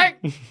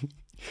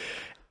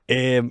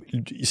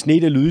 Sne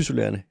det er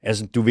lydisolerende.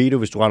 Altså, du ved jo,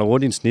 hvis du render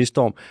rundt i en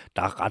snestorm,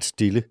 der er ret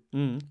stille.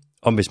 Mm.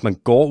 Og hvis man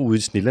går ud i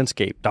et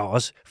snelandskab, der er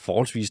også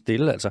forholdsvis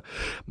stille, altså.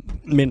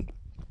 Men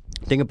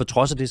den kan på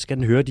trods af det, så skal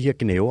den høre de her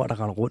gnæver,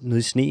 der render rundt nede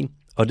i sneen.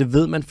 Og det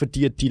ved man,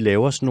 fordi at de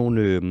laver sådan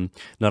nogle,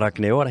 når der er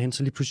gnæver derhen,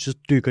 så lige pludselig så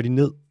dykker de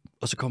ned,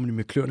 og så kommer de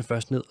med kløerne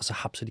først ned, og så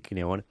hapser de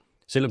gnæverne.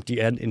 Selvom de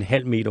er en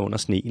halv meter under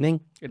sneen, ikke?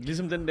 Er det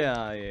ligesom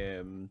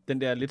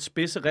den der lidt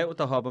spidse rev,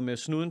 der hopper med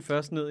snuden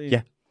først ned i?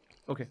 Ja.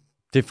 Okay.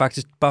 Det er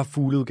faktisk bare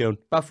fugleudgaven.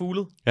 Bare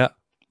fuglet? Ja.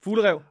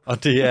 Fuglerev?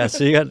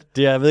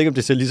 Jeg ved ikke, om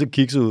det ser lige så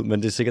kikset ud,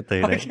 men det er sikkert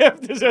derinde. Okay,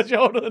 det ser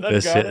sjovt ud, når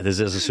det gør det. Det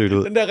ser så sødt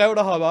ud. Den der rev,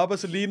 der hopper op, og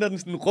så ligner den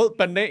sådan en rød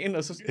banan,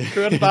 og så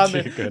kører den bare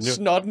med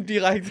snotten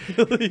direkte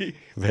ned i.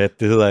 Hvad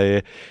det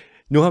hedder...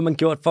 Nu har man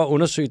gjort for at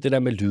undersøge det der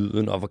med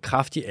lyden, og hvor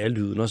kraftig er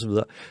lyden osv.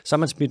 Så har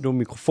man smidt nogle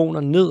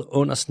mikrofoner ned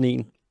under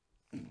sneen,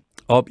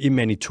 op i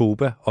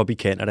Manitoba, op i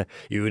Canada.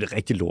 Det er jo et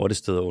rigtig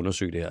lortested at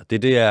undersøge det her.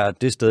 Det er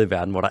det sted i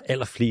verden, hvor der er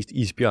allerflest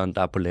isbjørn,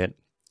 der er på land.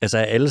 Altså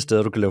alle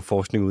steder, du kan lave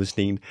forskning ude i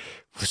sneen.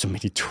 Så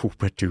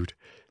Manitoba, dude.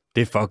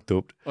 Det er fucked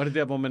dumt. Og det er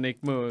der, hvor man ikke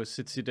må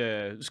sætte sit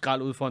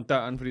skrald ud foran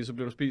døren, fordi så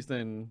bliver du spist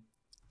af en...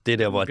 Det er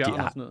der, hvor de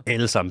er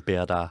alle sammen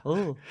bærer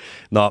der.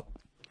 Nå,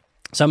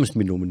 så har man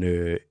smidt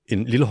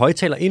en lille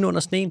højtaler ind under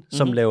sneen,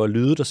 som laver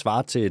lyde, der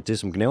svarer til det,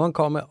 som gnæveren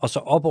kommer med. Og så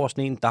op over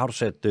sneen, der har du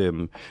sat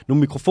nogle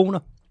mikrofoner,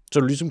 så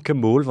du ligesom kan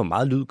måle, hvor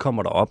meget lyd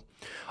kommer der op.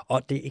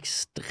 Og det er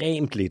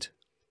ekstremt lidt.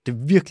 Det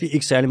er virkelig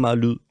ikke særlig meget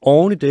lyd.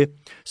 Oven i det,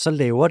 så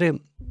laver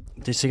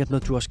det er sikkert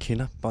noget, du også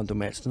kender,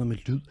 Bondomal, noget med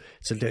lyd.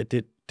 Så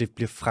det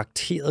bliver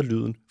frakteret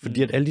lyden,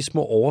 fordi at alle de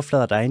små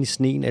overflader, der er inde i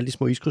sneen, alle de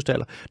små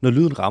iskrystaller, når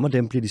lyden rammer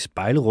dem, bliver de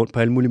spejlet rundt på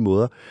alle mulige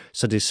måder,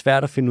 så det er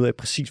svært at finde ud af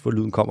præcis, hvor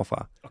lyden kommer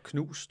fra. Og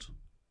knust.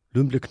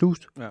 Lyden bliver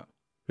knust? Ja.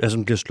 Altså,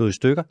 den bliver slået i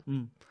stykker.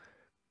 Mm.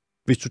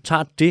 Hvis du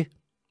tager det,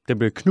 den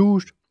bliver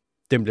knust,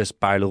 den bliver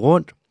spejlet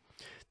rundt,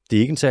 det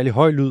er ikke en særlig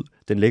høj lyd,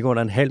 den ligger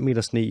under en halv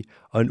meter sne,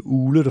 og en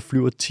ugle, der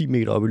flyver 10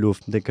 meter op i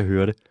luften, den kan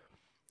høre det.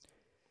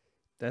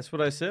 That's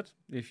what I said.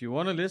 If you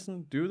want to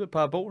listen, do the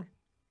parabol.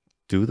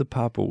 Do the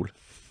parabol.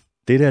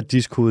 Det der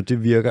diskode,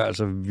 det virker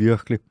altså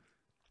virkelig.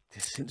 Det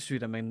er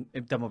sindssygt, at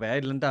der må være et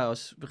eller andet, der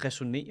også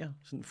resonerer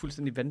sådan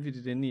fuldstændig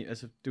vanvittigt inde i.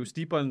 Altså, det er jo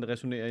stigebollen, der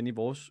resonerer inde i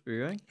vores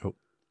ører, ikke? Jo.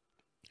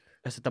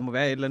 Altså, der må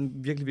være et eller andet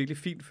virkelig, virkelig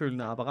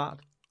finfølende apparat.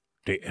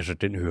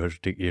 Den hørelse,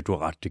 du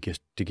har ret, det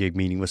giver ikke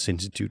mening, hvor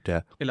sensitivt det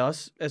er. Eller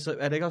også, altså,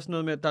 er det ikke også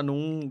noget med, at der er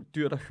nogle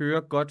dyr, der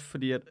hører godt,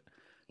 fordi at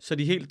så er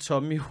de helt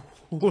tomme i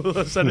hovedet,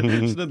 og så er det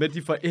sådan noget med, at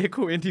de får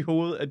ekko ind i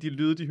hovedet af de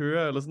lyde, de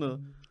hører, eller sådan noget.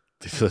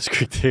 Det ved jeg sgu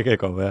ikke, det kan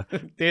godt være.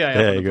 Det har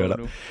jeg ikke hørt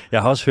nu.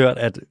 Jeg har også hørt,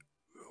 at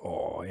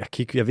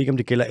jeg ved ikke, om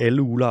det gælder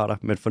alle uglearter,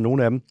 men for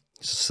nogle af dem,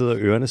 så sidder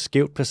ørerne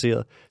skævt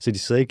placeret, så de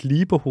sidder ikke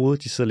lige på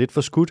hovedet, de sidder lidt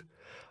for skudt.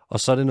 Og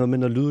så er det noget med,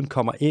 når lyden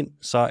kommer ind,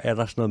 så er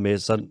der sådan noget med,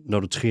 så når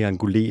du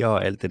triangulerer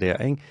og alt det der,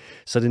 ikke?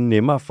 Så er det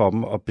nemmere for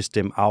dem at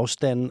bestemme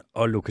afstanden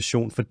og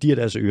lokation, fordi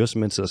deres ører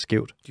simpelthen sidder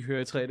skævt. De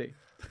hører i 3D.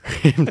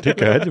 Det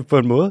gør det på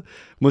en måde.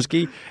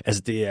 Måske.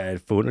 Altså, det er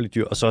et forunderligt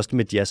dyr. Og så også det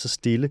med, at de er så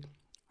stille.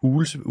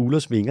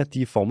 Uglers vinger,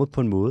 de er formet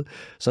på en måde,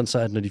 sådan så,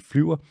 at når de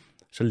flyver,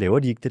 så laver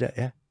de ikke det der.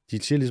 Ja,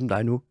 de siger ligesom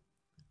dig nu.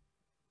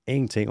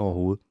 Ingenting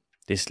overhovedet.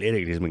 Det er slet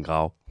ikke ligesom en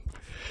grav.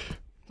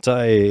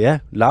 Så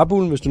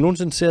larbulen, hvis du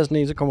nogensinde ser sådan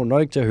en, så kommer du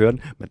nok ikke til at høre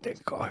den, men den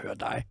kan godt høre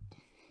dig.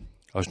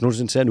 Og hvis du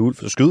nogensinde ser en ulv,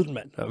 så skyd den,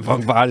 mand. Det er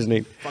fucking farlig sådan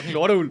en. Fucking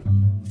lorteulv.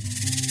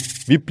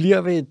 Vi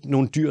bliver ved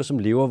nogle dyr, som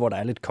lever, hvor der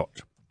er lidt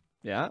koldt.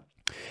 Ja.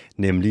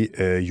 Nemlig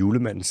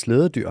julemandens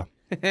slædedyr.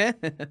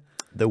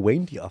 The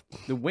reindeer.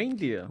 The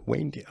reindeer.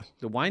 Reindeer.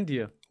 The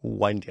reindeer.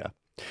 Reindeer.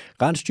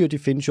 Rensdyr, de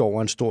findes jo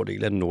over en stor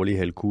del af den nordlige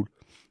halvkugle.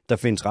 Der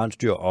findes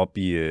rensdyr op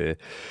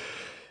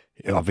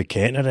ved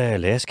Canada,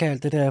 Alaska og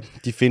alt det der.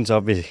 De findes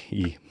op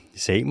i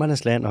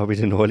samernes land, op i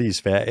det nordlige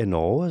Sverige,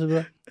 Norge og så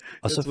videre.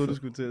 Jeg troede, du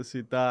skulle til at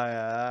sige, der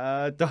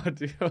er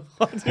dyr,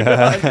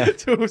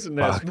 tusind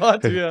af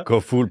smådyr. Gå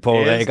fuld på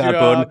rækker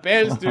på den.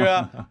 Bælstyr,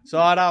 så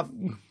er der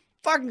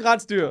fucking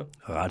rensdyr.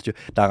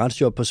 Der er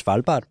rensdyr på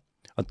Svalbard,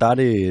 Og der er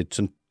det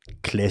sådan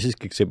et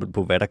klassisk eksempel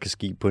på, hvad der kan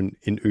ske på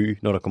en ø,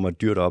 når der kommer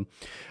et dyr derop.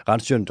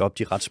 Rensdyrene deroppe,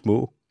 de er ret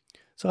små.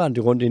 Så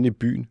render de rundt inde i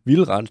byen.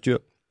 Vilde rensdyr.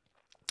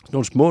 Sådan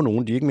nogle små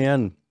nogen, de er ikke mere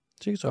end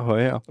så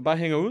høje her. Og bare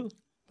hænger ud?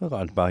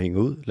 Bare hænger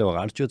ud,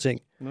 laver rensdyrting.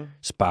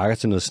 Sparker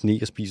til noget sne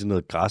og spiser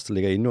noget græs, der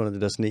ligger inde under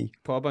det der sne.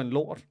 Popper en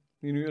lort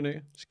i ny og næ.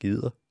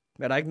 Skider.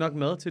 Er der ikke nok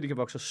mad til, at de kan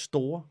vokse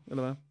store,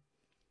 eller hvad?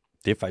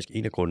 Det er faktisk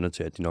en af grundene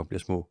til, at de nok bliver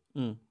små.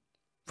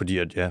 Fordi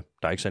at, der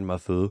er ikke særlig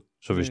meget føde.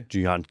 Så hvis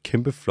de har en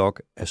kæmpe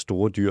flok af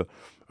store dyr,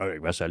 så det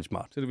ikke være særlig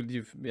smart. Så det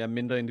vil de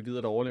mindre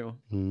individer, der overlever.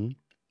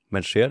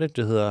 Man ser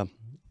det hedder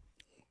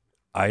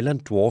island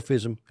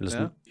dwarfism, eller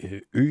sådan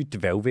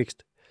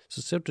ø-dværgvækst.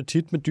 Så ser du det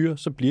tit med dyr,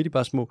 så bliver de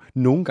bare små.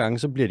 Nogle gange,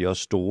 så bliver de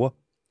også store.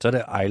 Så er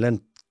det island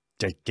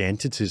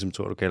gigantism,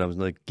 tror du kalder dem, sådan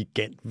noget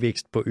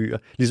gigantvækst på øer.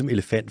 Ligesom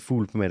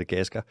elefantfugl på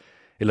Madagaskar.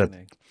 Eller,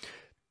 det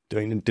var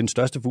egentlig den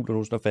største fugl, der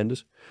nogensinde har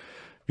fandtes.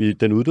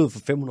 Den uddøde for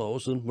 500 år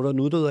siden. Hvor er den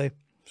uddøde af?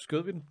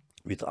 Skød vi den?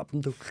 Vi dræbte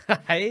den, du.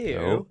 Hej,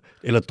 jo.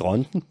 Eller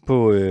dronten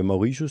på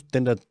Mauritius.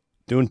 Det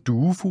var en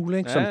duefugl,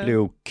 ikke? Som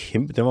blev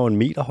kæmpe. Den var jo 1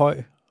 meter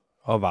høj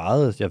og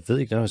vejede, jeg ved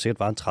ikke, den har sikkert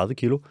vejet 30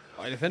 kilo.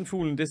 Og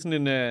elefantfuglen, det er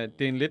sådan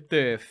en lidt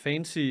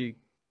fancy,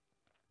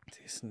 det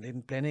er sådan lidt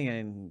en blanding af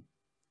en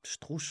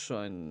strus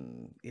og et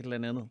eller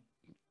andet.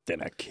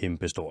 Den er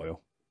kæmpe stor, jo.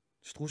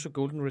 Strus og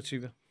golden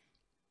retriever.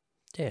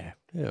 Ja,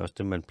 det er også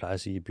det, man plejer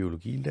at sige i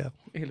biologien der.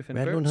 Elephant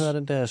Hvad birds. hedder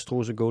den der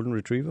struse golden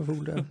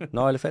retriever-fugl der?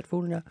 Nå,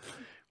 elefantfuglen, ja.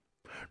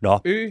 Nå.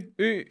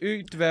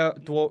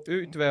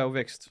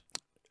 Dværgvækst.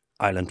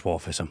 Island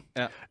dwarfism.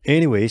 Ja.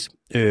 Anyways,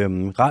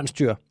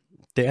 rensdyr.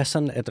 Det er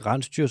sådan, at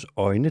rensdyrs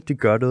øjne, de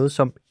gør noget,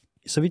 som,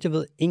 så vidt jeg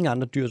ved, ingen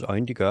andre dyrs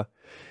øjne, de gør.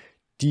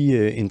 De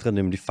ændrer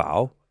nemlig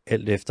farve,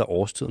 alt efter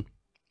årstiden.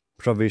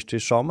 Så hvis det er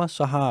sommer,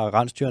 så har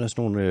rensdyrene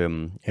sådan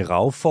nogle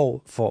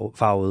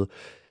ravfarvede,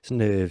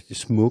 sådan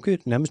smukke,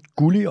 nærmest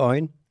gullige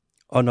øjne.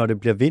 Og når det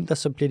bliver vinter,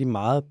 så bliver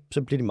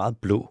de meget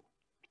blå.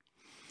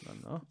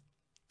 Nå.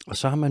 Og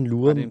så har man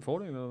luret... Er det en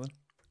fordel, eller hvad?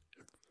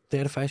 Det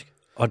er det faktisk.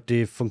 Og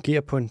det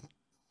fungerer på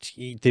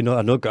det har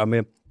noget at gøre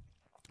med,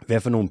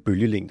 hvad for nogle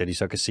bølgelængder de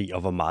så kan se,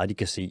 og hvor meget de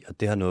kan se. Og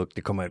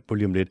det kommer jeg på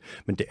lige om lidt.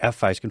 Men det er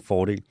faktisk en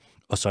fordel,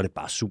 og så er det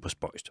bare super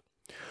spøjst.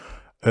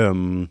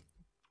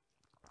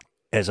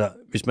 Altså,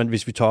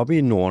 hvis vi tager op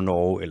i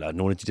Nord-Norge, eller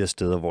nogle af de der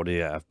steder, hvor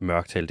det er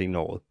mørkt halvdelen af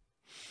året,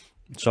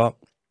 så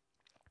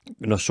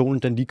når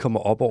solen den lige kommer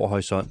op over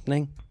horisonten,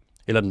 ikke?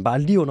 Eller den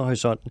bare lige under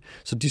horisonten,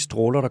 så de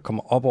stråler, der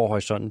kommer op over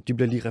horisonten, de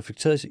bliver lige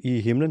reflekteret i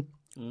himlen,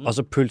 og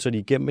så pølser de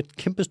igennem et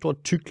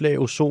kæmpestort tykt lag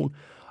ozon,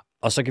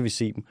 og så kan vi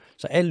se dem.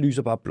 Så alt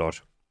lyser bare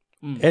blåt.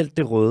 Alt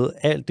det røde,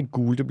 alt det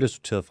gule, det bliver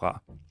sorteret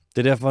fra. Det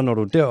er derfor, når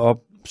du er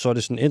deroppe, så er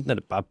det sådan, enten er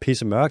det bare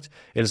pisse mørkt,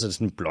 eller så er det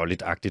sådan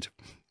blåligt-agtigt.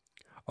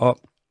 Og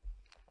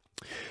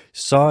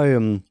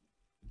så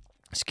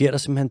sker der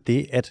simpelthen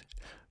det, at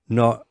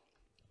når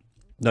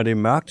det er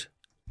mørkt,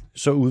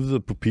 så udvider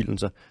pupillen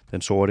sig.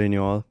 Den sorte ind i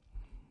øjet.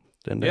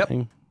 Den der,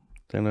 ikke?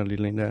 Den er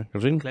lille en der. Kan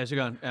du se den?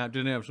 Klassikeren. Ja, det er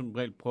den, jeg som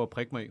regel prøver at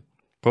prikke mig i.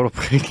 Prøver du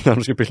at prikke, når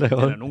du skal pille i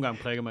øjet? Eller nogle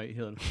gange prikker mig i,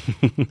 hedder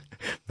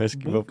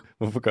det.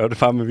 Hvorfor gør du det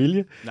bare med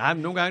vilje? Nej,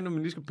 men nogle gange, når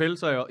man lige skal pille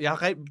sig i øjet.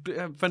 Jeg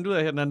fandt ud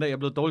af her den anden dag, jeg er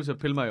blevet dårlig til at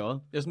pille mig i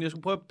øjet. Jeg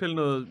skulle prøve at pille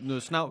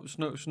noget snavs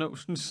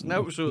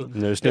ud.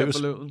 Noget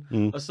snavs.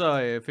 Og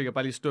så fik jeg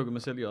bare lige stukket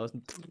mig selv i øjet.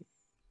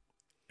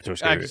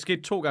 Det er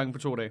sket 2 gange på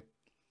 2 dage.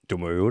 Du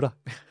må øve dig.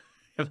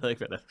 Jeg ved ikke,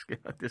 hvad der sker.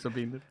 Det er så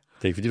pinligt.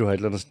 Det er ikke, fordi du har et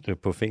eller andet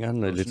på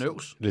fingeren.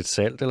 Lidt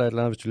salt eller et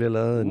eller andet, hvis du lige har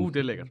lavet det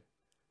er lækkert.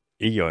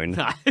 Ikke i øjnene.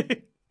 Nej.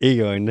 Ikke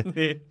i øjnene.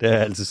 Det har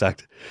jeg altid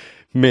sagt.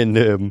 Men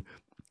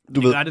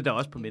du ved... gør det da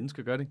også på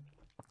mennesker, gør det?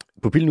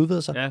 Pupillen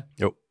udvider sig? Ja.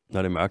 Jo,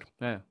 når det er mørkt.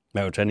 Ja. Man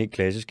kan jo tage den helt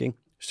klassisk, ikke?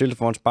 Stil dig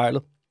foran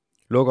spejlet.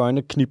 Luk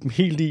øjnene, knip dem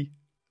helt i.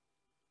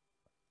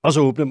 Og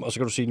så åbne dem, og så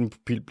kan du se din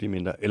pupil blive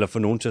mindre. Eller få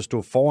nogen til at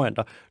stå foran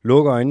dig.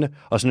 Luk øjnene,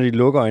 og så når de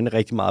lukker øjnene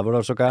rigtig meget, hvad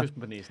du så gør? Kys dem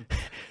på næsen.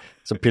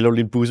 Så piller du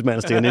lige en bussemand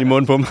og stikker ned i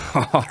munden på dem.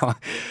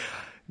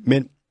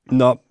 Men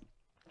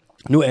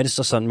nu er det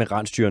så sådan med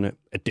rensdyrene,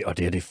 at det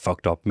er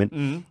fucked up,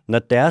 men når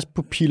deres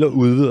pupiller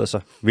udvider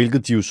sig,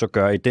 hvilket de jo så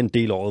gør i den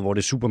del af året, hvor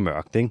det er super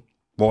mørkt, ikke?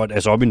 Hvor,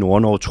 altså oppe i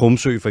Nord-Norge,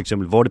 Tromsø for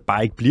eksempel, hvor det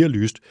bare ikke bliver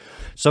lyst,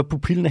 så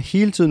pupillen er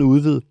hele tiden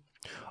udvidet.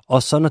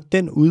 Og så når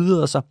den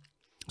udvider sig,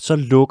 så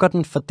lukker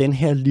den for den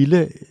her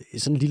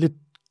lille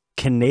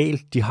kanal,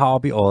 de har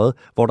oppe i øjet,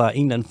 hvor der er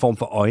en eller anden form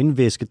for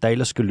øjenvæske, der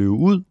ellers skal løbe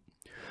ud.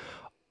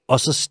 Og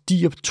så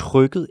stiger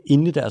trykket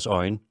inde i deres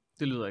øjne.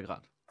 Det lyder ikke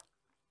rart.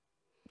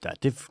 Ja,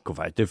 det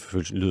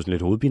lyder sådan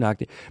lidt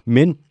hovedpinagtigt.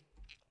 Men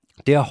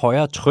det her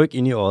højere tryk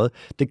inde i øjet,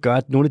 det gør,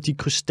 at nogle af de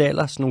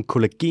krystaller, sådan nogle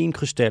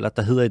kollagenkrystaller,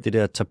 der hedder i det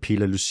der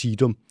tapilla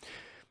lucidum.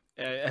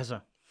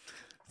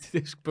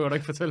 Det bør du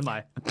ikke fortælle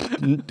mig.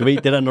 Du ved,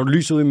 det der, når du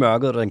lyser ud i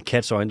mørket, og der er en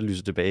kats øjne, der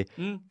lyser tilbage.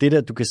 Det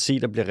der, du kan se,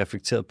 der bliver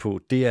reflekteret på,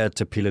 det er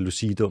tapilla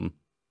lucidum.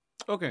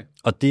 Okay.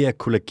 Og det er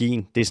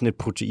kollagen, det er sådan et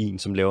protein,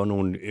 som laver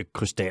nogle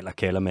krystaller,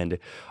 kalder man det.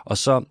 Og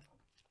så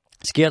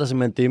sker der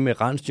simpelthen det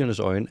med rensdyrenes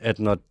øjne, at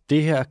når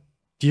de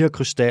her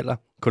krystaller,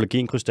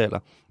 kollagenkrystaller,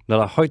 når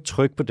der er højt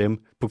tryk på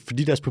dem,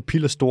 fordi deres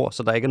pupil er stor,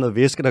 så der ikke er noget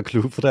væske, der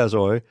kluder for deres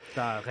øje.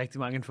 Der er rigtig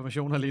mange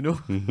informationer lige nu.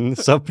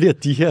 Så bliver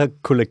de her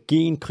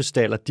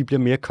kollagenkrystaller, de bliver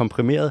mere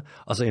komprimeret,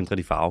 og så ændrer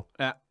de farve.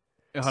 Ja,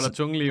 jeg holder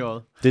tungen lige i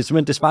øjet.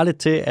 Det svarer lidt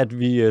til, at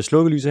vi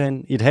slukker lyset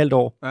hen i et halvt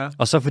år,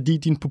 og så fordi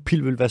din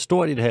pupil vil være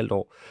stort i et halvt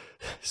år,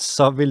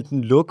 så vil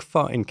den lukke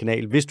for en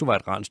kanal, hvis du var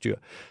et rensdyr.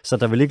 Så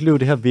der vil ikke løbe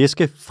det her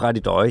væske fra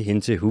dit øje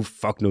hen til who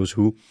fuck knows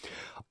who.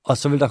 Og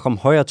så vil der komme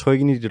højere tryk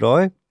ind i dit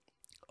øje,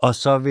 og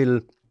så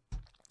vil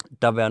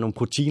der være nogle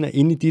proteiner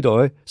inde i dit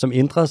øje, som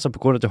ændrer sig på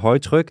grund af det høje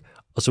tryk,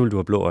 og så vil du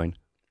have blå øjne.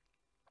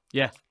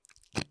 Ja.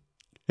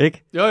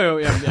 Ikke? Jo,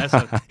 jamen,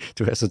 altså.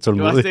 Du er så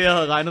tålmodig. Det var også det, jeg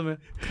havde regnet med.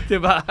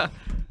 Det var...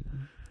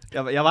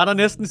 Jeg var der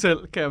næsten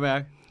selv, kan jeg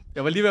mærke.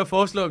 Jeg var lige ved at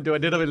foreslå, om det var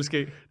det, der ville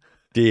ske.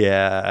 Det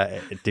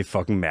er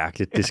fucking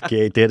mærkeligt. Det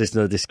sker ikke. Det er sådan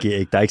noget, det sker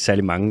ikke. Der er ikke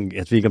særlig mange...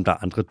 Jeg ved ikke, om der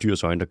er andre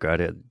dyrs øjne, der gør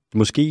det.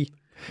 Måske.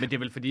 Men det er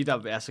vel fordi, der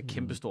er så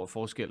kæmpestor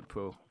forskel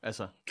på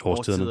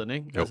årstiderne,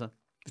 ikke? Altså,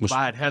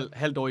 bare et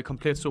halvt år i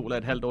komplet sol og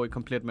et halvt år i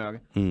komplet mørke.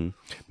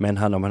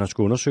 Når man har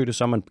skulle undersøge det,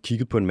 så har man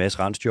kigget på en masse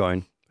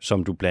rensdyrøjne,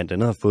 som du blandt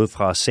andet har fået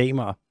fra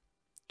samer.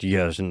 De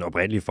er sådan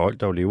oprindelige folk,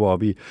 der jo lever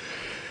oppe i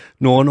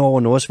Nord-Norge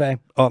og Nordsverige.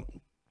 Og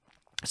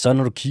så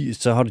når du kigger,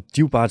 så har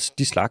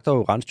de slagter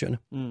jo rensdyrene,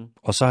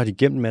 og så har de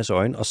gemt en masse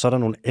øjne, og så er der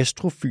nogle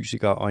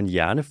astrofysikere og en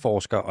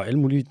hjerneforsker og alle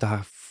mulige, der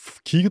har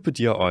kigget på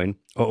de her øjne,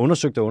 og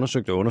undersøgt, og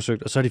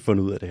så har de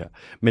fundet ud af det her.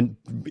 Men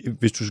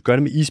hvis du gør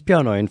det med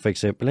isbjørnøjne for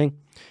eksempel, ikke?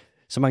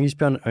 Så mange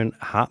isbjørnøjne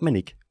har man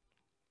ikke.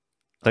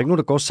 Der er ikke nogen,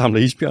 der går og samler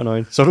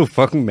isbjørnøjne. Så er du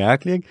fucking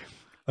mærkelig, ikke?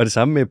 Og det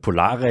samme med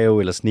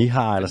polarræve eller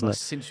snehar eller sådan noget.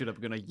 Det er sindssygt at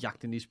begynde at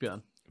jagte en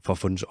isbjørn. For at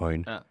få dens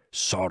øjne. Ja.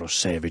 Så er du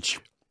savage.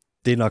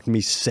 Det er nok den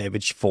mest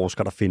savage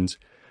forsker, der findes.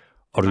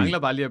 Og du mangler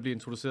bare lige at blive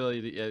introduceret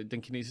i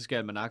den kinesiske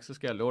almanak, så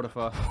skal jeg love dig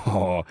for.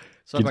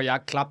 Så går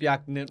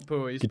klapjagten ind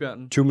på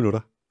isbjørnen. 20 minutter.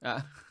 Ja.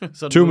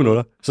 20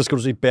 minutter. Så skal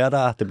du se Bear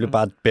der. Det bliver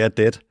bare Bear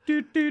Dead.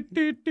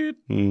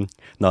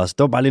 Nå, så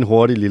det var bare lige en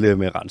hurtig lille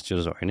med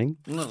rensdyrs øjne, ikke?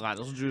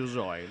 Rensdyrs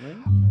øjne,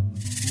 ikke?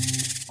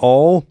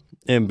 Og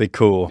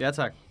MBK. Ja,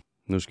 tak.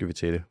 Nu skal vi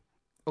til det.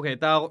 Okay,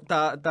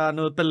 der er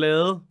noget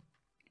ballade.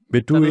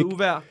 Vil du der er ikke? Noget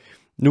uvejr.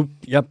 Nu,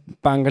 jeg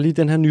banker lige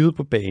den her nyhed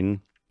på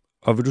banen.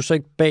 Og vil du så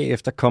ikke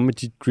bagefter komme med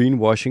dit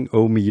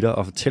greenwashing-o-meter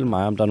og fortælle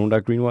mig, om der er nogen, der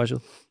er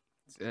greenwashet?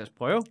 Lad os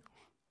prøve.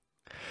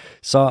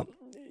 Så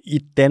i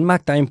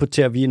Danmark, der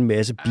importerer vi en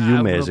masse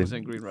biomasse.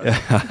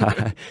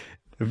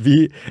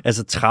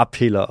 Altså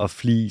træpiller og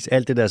flis,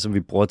 alt det der, som vi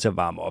bruger til at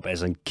varme op,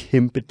 altså en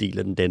kæmpe del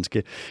af den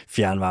danske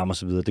fjernvarme og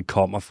så videre, det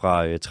kommer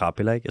fra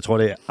træpiller, ikke? Jeg tror,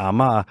 det er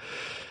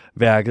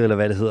Amagerværket, eller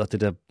hvad det hedder,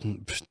 det der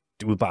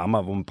ude på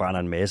Amager, hvor man brænder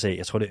en masse af.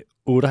 Jeg tror, det er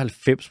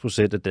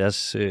 98% af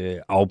deres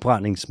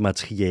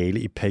afbrændingsmateriale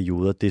i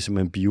perioder, det er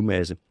simpelthen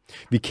biomasse.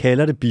 Vi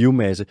kalder det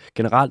biomasse.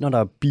 Generelt, når der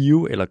er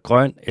bio, eller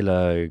grøn,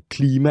 eller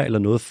klima, eller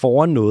noget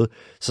foran noget,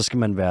 så skal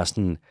man være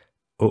sådan,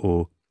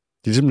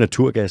 Det er ligesom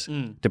naturgas.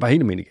 Det er bare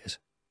helt almindelig gas.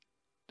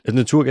 Altså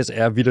naturgas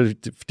er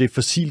det er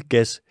fossil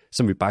gas,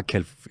 som vi bare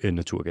kalder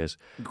naturgas.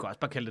 Du kan også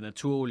bare kalde det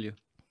naturolie.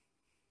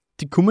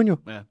 Det kunne man jo.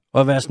 Ja.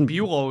 Og være sådan,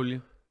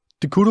 bioråolie.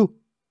 Det kunne du.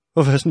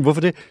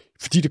 Hvorfor det?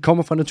 Fordi det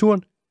kommer fra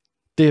naturen.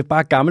 Det er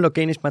bare gammelt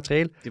organisk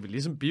materiale. Det er vel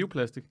ligesom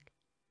bioplastik.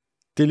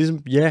 Det er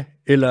ligesom,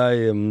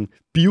 eller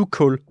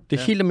biokul. Det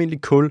er helt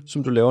almindelig kul,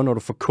 som du laver, når du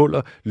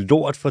forkulder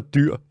lort fra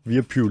dyr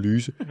via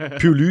pyrolyse.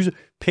 Pyrolyse,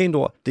 pænt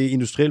ord, det er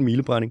industriel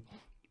milebrænding.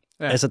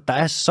 Ja. Altså, der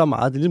er så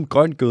meget. Det er ligesom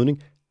grøn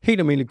gødning. Helt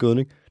almindelig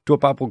gødning. Du har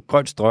bare brugt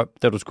grøn strøm,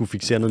 da du skulle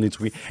fixere noget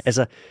nitrogen.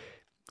 Altså,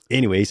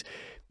 anyways,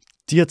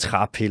 de her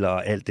træpiller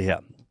og alt det her,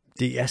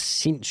 det er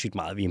sindssygt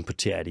meget, vi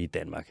importerer det i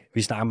Danmark.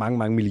 Vi snakker mange,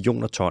 mange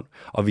millioner ton,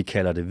 og vi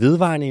kalder det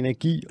vedvarende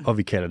energi, og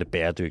vi kalder det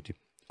bæredygtigt.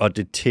 Og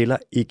det tæller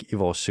ikke i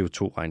vores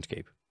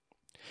CO2-regnskab.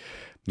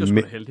 Det var sgu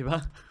da heldigt, hva'?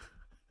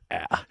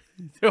 Ja.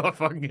 Det var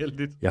fucking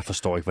heldigt. Jeg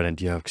forstår ikke, hvordan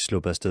de har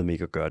sluppet afsted med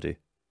ikke at gøre det.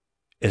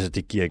 Altså,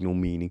 det giver ikke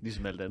nogen mening.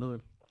 Ligesom alt andet, vel?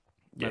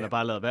 Man har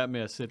bare lavet være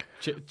med at sætte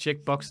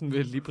checkboxen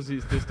ved lige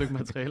præcis det stykke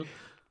materiale.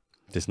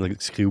 Det er sådan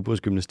noget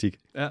skrivebordsgymnastik.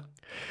 Ja.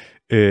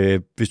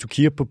 Hvis du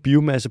kigger på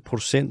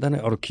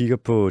biomasseproducenterne, og du kigger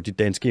på de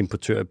danske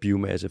importører af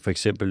biomasse, for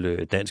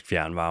eksempel Dansk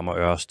Fjernvarme og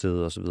Ørsted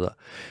og så videre,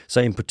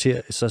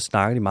 så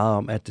snakker de meget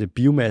om, at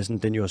biomassen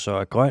den jo så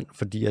er grøn,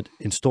 fordi at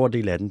en stor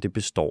del af den, det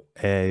består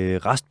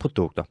af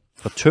restprodukter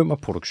fra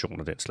tømmerproduktion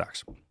og den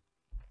slags.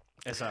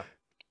 Altså,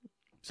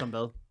 som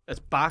hvad?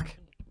 Altså bark?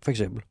 For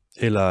eksempel.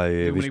 Eller,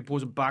 det kan man ikke bruge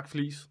som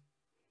barkflis.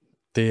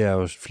 Det er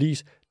jo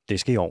flis, det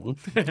skal i ovnen.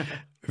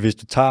 Hvis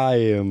du tager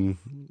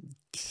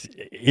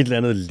et eller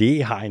andet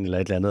læhegn eller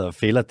et eller andet og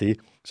fælder det,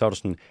 så er du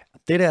sådan,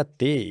 det der,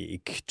 det er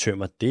ikke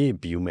tømmer, det er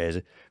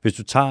biomasse. Hvis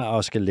du tager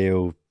og skal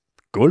lave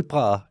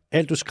gulvbrædder,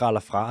 alt du skræller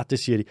fra, det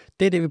siger de,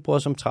 det er det, vi bruger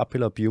som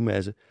træpiller og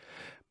biomasse.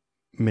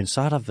 Men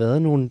så har der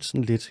været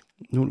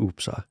nogle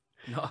upser.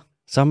 Nå.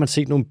 Så har man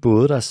set nogle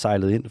både, der er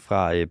sejlet ind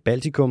fra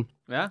Baltikum,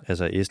 ja.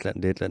 Altså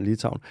Estland, Letland,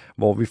 Litauen,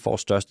 hvor vi får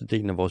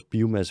størstedelen af vores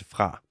biomasse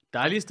fra.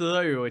 Dejlige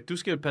steder jo, du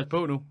skal passe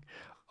på nu.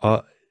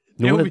 Og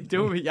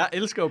jeg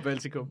elsker jo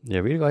Baltikum.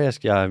 Jeg ved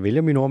godt, jeg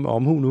vælger min ord med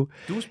omhu nu.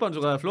 Du er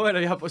sponsoreret af Florida,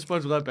 jeg har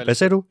sponsoreret af Baltikum. Hvad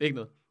sagde du? Ikke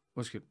noget.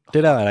 Undskyld.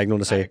 Det der er der ikke nogen,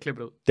 der sagde. Klip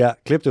det ud. Der,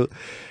 klip det ud.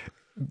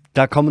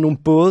 Der er kommet nogle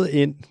både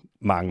ind,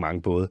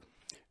 mange både,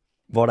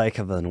 hvor der ikke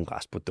har været nogen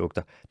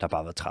restprodukter. Der har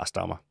bare været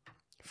træstammer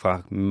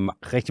fra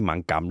rigtig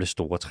mange gamle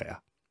store træer.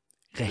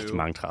 Rigtig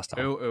mange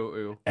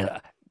træstammer. Altså,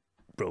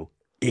 bro,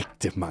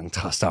 ægte mange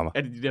træstammer.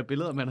 Er det de der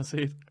billeder, man har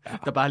set,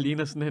 der bare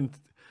ligner sådan en,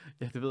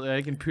 ja, det ved jeg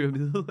ikke, en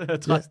pyramide af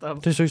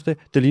træstammer? Ja, det synes det.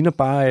 Det ligner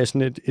bare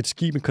sådan et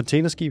skib, et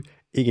containerskib.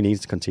 Ikke en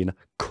eneste container,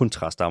 kun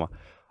træstammer.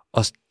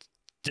 Og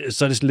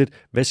så er det sådan lidt,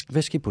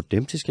 hvad skal I på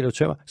dem til? Skal I lave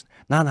tømmer?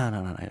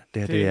 Nej.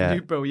 Det er en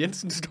ny Børge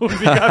Jensen-stol,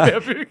 vi er ved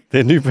at bygge. Det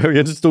er en ny Børge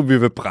Jensen-stol, vi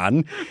vil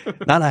brænde.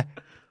 Nej,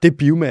 det er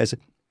biomasse.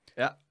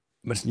 Ja.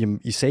 Men sådan,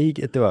 jamen, I sagde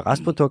ikke, at det var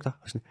restprodukter?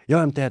 Og sådan, jo,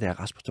 jamen, det er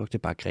restprodukter, det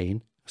er bare grene.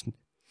 Sådan,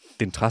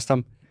 det er en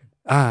træstamme.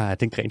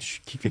 Den gren,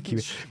 kig væk.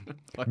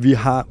 Vi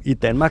har, i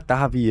Danmark, der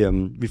har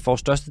vi får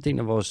størstedelen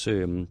af vores,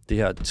 det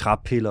her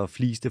træpiller og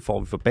flis, det får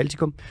vi fra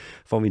Baltikum.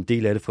 Får vi en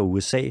del af det fra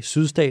USA,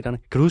 sydstaterne.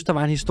 Kan du huske, der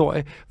var en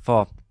historie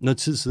for noget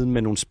tid siden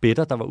med nogle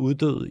spætter, der var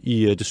uddøde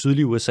i det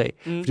sydlige USA,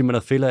 fordi man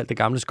havde fældet alt det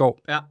gamle skov.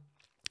 Ja.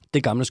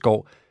 Det gamle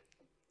skov,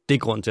 det er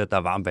grunden til, at der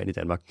er varmt vand i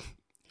Danmark.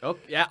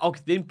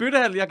 Okay, det er en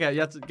byttehal, jeg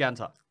gerne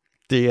tager.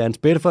 Det er en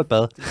spætte for et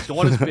bad. Det er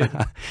stort spætte.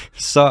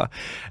 Så,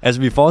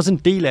 altså, vi får også en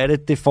del af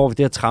det. Det får vi,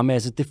 det her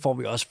træmasse, det får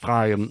vi også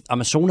fra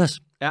Amazonas.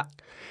 Ja.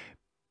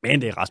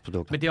 Men det er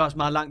restprodukter. Men det er også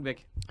meget langt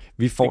væk.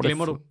 Vi får det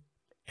glemmer du.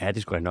 Ja, det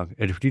er sgu nok.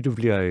 Er det fordi, du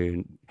bliver...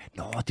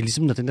 Nå, det er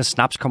ligesom, når den der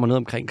snaps kommer ned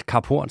omkring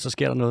Kap Horn, så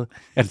sker der noget.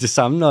 Er det det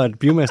samme, når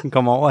biomassen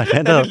kommer over?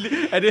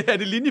 Er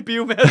det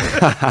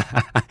linjebiomasse?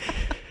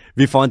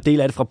 Vi får en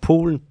del af det fra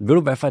Polen. Ved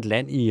du, hvad for et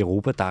land i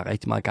Europa, der er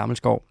rigtig meget gammel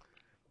skov?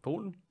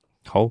 Polen?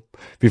 Hov.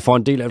 Vi får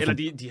en del af det fra...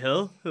 Eller de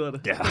havde, hedder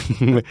det. Ja.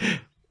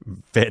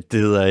 Hvad det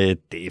hedder,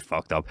 det er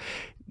fucked up.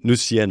 Nu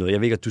siger jeg noget. Jeg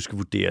ved ikke, at du skal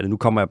vurdere det. Nu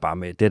kommer jeg bare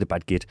med, det er det bare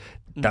et gæt.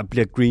 Der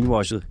bliver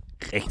greenwashed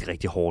rigtig,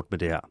 rigtig hårdt med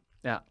det her.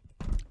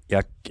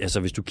 Ja. Altså,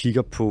 hvis du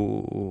kigger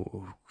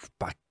på...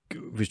 Bare,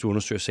 hvis du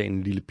undersøger sagen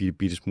en lille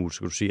bitte smule, så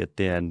kan du se, at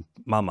det er en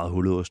meget, meget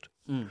hullet ost.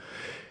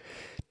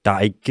 Der er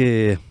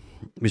ikke...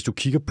 hvis du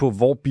kigger på,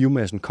 hvor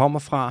biomassen kommer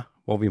fra,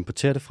 hvor vi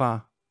importerer det fra,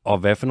 og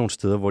hvad for nogle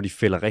steder, hvor de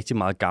fælder rigtig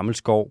meget gammel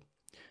skov,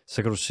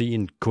 så kan du se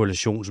en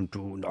korrelation, som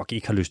du nok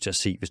ikke har lyst til at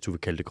se, hvis du vil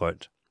kalde det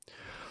grønt.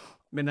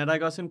 Men er der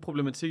ikke også en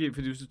problematik i,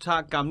 fordi hvis du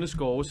tager gamle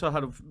skove, så har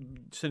du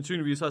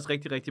sandsynligvis også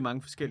rigtig, rigtig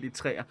mange forskellige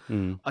træer.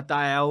 Og der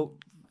er jo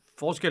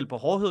forskel på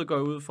hårdhed, går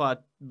ud fra,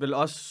 vel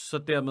også så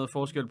dermed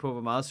forskel på,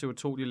 hvor meget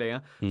CO2 de lagrer.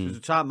 Så hvis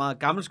du tager meget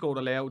gammel skov,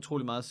 der lagrer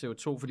utrolig meget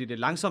CO2, fordi det er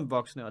langsomt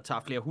voksende og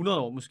tager flere 100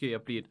 år måske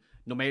at blive et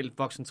normalt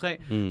voksen træ,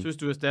 så hvis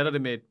du erstatter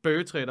det med et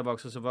bøgetræ, der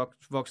vokser så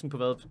voksen på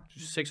hvad?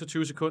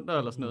 26 sekunder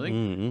eller sådan noget,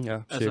 ikke?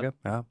 Ja, cirka.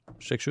 Ja,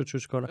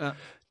 26 sekunder. Ja.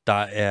 Der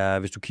er,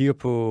 hvis du kigger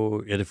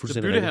på... Ja, det er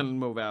fuldstændig så byttehandlen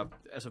må være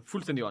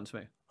fuldstændig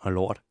åndssvag. Og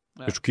lort.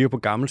 Ja. Hvis du kigger på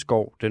gammel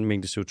skov, den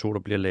mængde CO2, der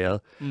bliver lagret,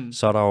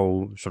 så er der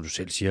jo, som du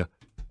selv siger,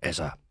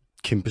 altså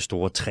kæmpe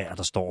store træer,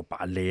 der står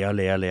bare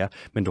lærer.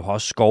 Men du har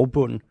også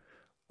skovbunden,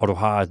 og du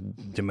har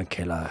det, man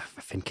kalder,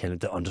 hvad fanden kalder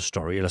det,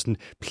 understory, eller sådan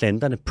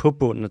planterne på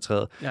bunden af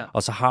træet. Ja.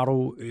 Og så har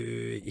du,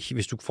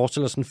 hvis du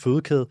forestiller sådan en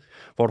fødekæde,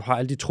 hvor du har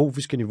alle de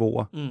trofiske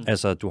niveauer.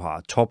 Altså, du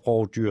har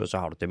toprovdyr, så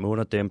har du dem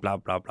under dem, bla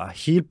bla bla.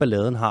 Hele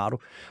balladen har du.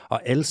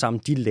 Og alle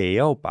sammen, de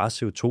lagrer jo bare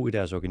CO2 i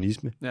deres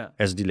organisme. Ja.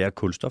 Altså, de lagrer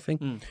kulstof,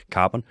 ikke?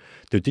 Carbon.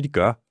 Det er jo det, de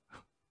gør.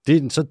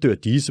 Så dør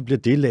de, så bliver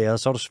det lagret,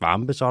 så har du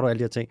svampe, så har du alle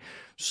de her ting.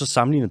 Så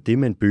sammenligner det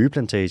med en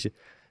bøgeplantage,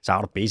 så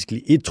har du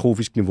basically et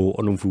trofisk niveau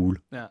og nogle fugle.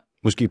 Ja.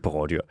 Måske et par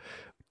rådyr.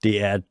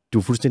 Du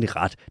er fuldstændig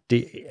ret.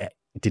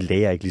 Det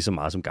lærer ikke lige så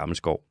meget som gammel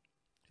skov.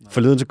 Nej.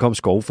 Forleden så kom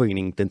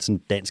Skovforeningen, den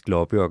sådan dansk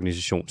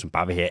lobbyorganisation, som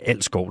bare vil have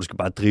alt skov, det skal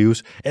bare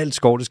drives. Alt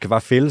skov, det skal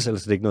bare fældes,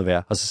 ellers er det ikke noget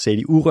værd. Og så sagde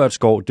de, urørt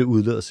skov, det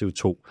udleder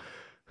CO2.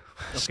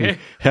 Okay.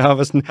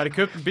 Sådan, har de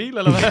købt en bil,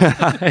 eller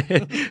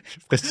hvad?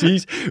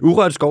 Præcis.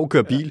 Urørt skov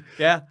kører bil.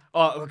 Ja,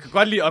 og kan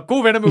godt lide, og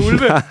gode venner med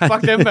ulve.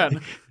 Fuck dem,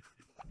 mand.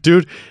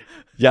 Dude,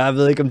 jeg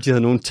ved ikke, om de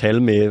havde nogen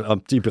tal med om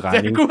de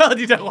beregninger. Det kunne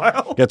have de der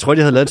røv. Jeg tror,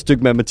 de havde lavet et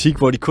stykke matematik,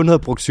 hvor de kun havde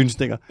brugt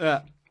synsninger. Ja.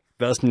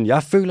 Været sådan,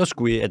 jeg føler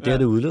sgu, at det her,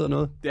 det udleder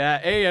noget. Det er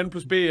AN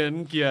plus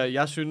BN giver,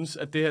 jeg synes,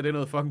 at det her, det er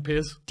noget fucking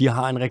pis. De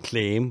har en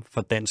reklame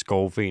fra Dansk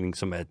Skovforening,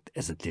 som er,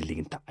 altså det er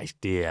legendarisk.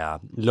 Det er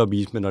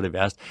lobbyisme, når det er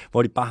værst.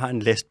 Hvor de bare har en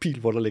lastbil,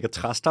 hvor der ligger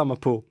træstammer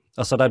på.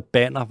 Og så er der et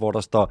banner, hvor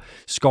der står,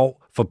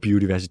 skov for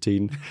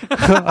biodiversiteten.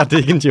 Og det er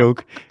ikke en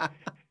joke.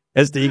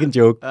 Altså, det er ikke en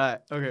joke. Nej,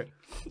 okay.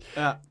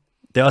 Ja.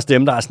 Det er også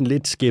dem, der er sådan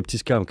lidt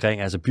skeptiske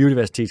omkring, altså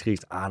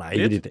biodiversitetsrigs. Nej,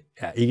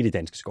 ikke de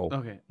danske skov.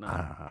 Okay,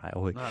 nej,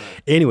 overhovedet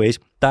ikke. Anyways,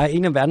 der er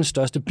en af verdens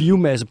største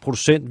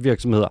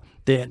biomasseproducentvirksomheder.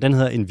 Den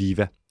hedder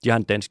Enviva. De har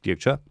en dansk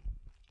direktør.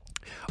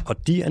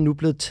 Og de er nu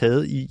blevet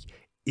taget i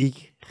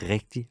ikke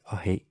rigtig at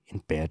have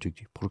en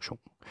bæredygtig produktion.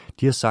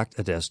 De har sagt,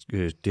 at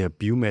det her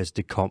biomasse,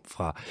 det kom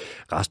fra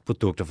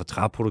restprodukter, fra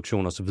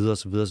træproduktion osv.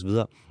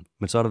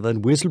 Men så har der været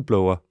en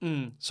whistleblower,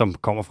 som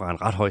kommer fra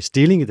en ret høj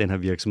stilling i den her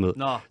virksomhed,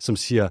 som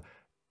siger,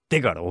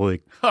 det gør det overhovedet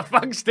ikke.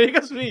 Fucking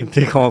stikkersvin.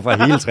 Det kommer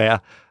fra hele træer.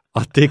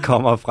 Og det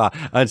kommer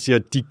fra, og han siger,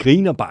 de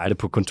griner bare det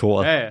på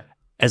kontoret. Ja.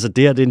 Altså,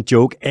 det her, det er en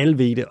joke. Alle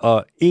ved det.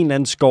 Og en eller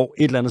anden skov,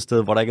 et eller andet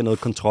sted, hvor der ikke er noget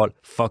kontrol.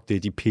 Fuck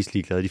det, de er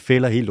pisselig glade. De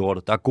fælder helt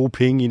lortet. Der er gode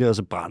penge i det, og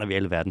så brænder vi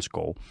alle verdens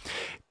skove.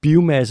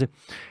 Biomasse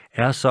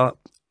er så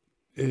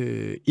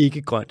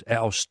ikke grønt, at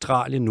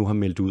Australien nu har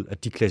meldt ud,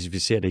 at de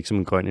klassificerer det ikke som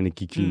en grøn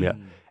energikilde mere.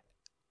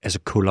 Altså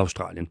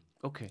kul-Australien.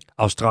 Okay.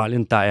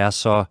 Australien, der er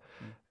så...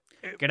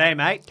 Goddag,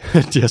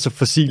 mate. De er så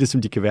fossile,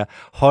 som de kan være.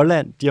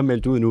 Holland, de har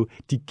meldt ud nu,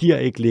 de giver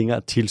ikke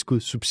længere tilskud,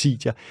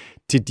 subsidier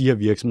til de her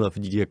virksomheder,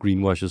 fordi de har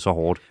greenwashet så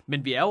hårdt.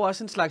 Men vi er jo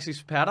også en slags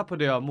eksperter på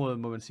det område,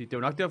 må man sige. Det er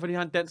jo nok derfor, de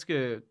har en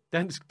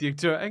dansk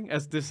direktør, ikke?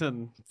 Altså, det er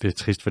sådan... Det er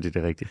trist, fordi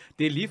det er rigtigt.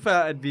 Det er lige før,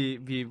 at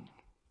vi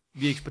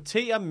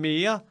eksporterer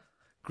mere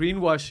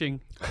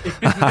greenwashing.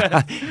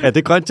 Ja, det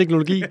er grøn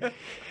teknologi.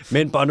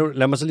 Men bare nu,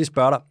 lad mig så lige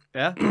spørge dig.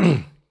 Ja.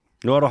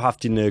 Nu har du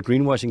haft din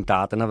greenwashing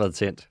dart, den har været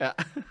tændt. Ja.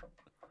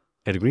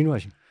 Er det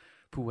greenwashing?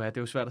 Puha, det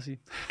er jo svært at sige.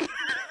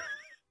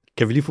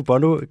 Kan vi lige få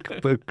Bono?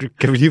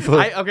 Kan vi lige få...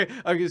 Nej, okay.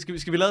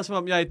 Skal vi lade som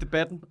om, jeg er i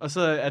debatten, og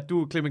så er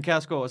du Clement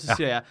Kjærsgaard, og så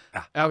siger jeg...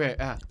 Ja, okay,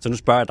 ja. Så nu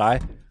spørger jeg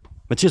dig.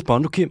 Mathias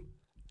Bondo, Kim,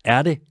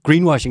 er det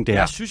greenwashing, det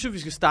her? Jeg synes jo, vi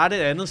skal starte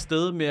et andet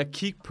sted med at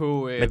kigge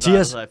på...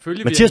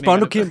 Mathias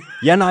Bondo, Kim,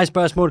 ja-nej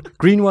spørgsmål.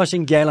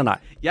 Greenwashing, ja eller nej?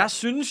 Jeg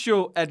synes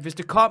jo, at hvis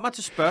det kommer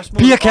til spørgsmål...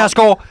 Pia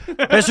Kjærsgaard,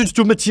 hvad synes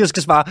du, Mathias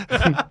skal svare?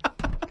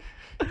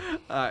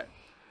 Nej.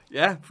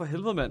 Ja, for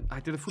helvede, mand. Ej,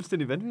 det er da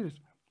fuldstændig vanvittigt.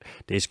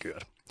 Det er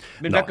skørt.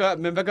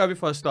 Men hvad gør vi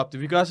for at stoppe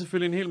det? Vi gør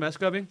selvfølgelig en hel masse,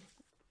 gør vi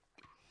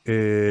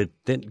ikke?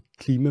 Den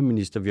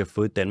klimaminister, vi har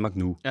fået i Danmark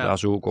nu,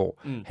 Lars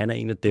Aagaard, han er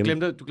en af dem...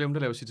 Du glemte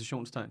at lave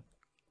citationstegn.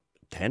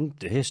 Han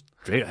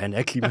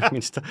er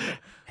klimaminister.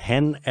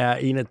 Han er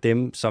en af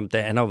dem,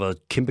 han har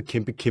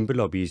været kæmpe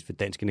lobbyist for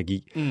Dansk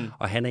Energi.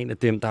 Og han er en af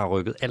dem, der har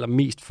rykket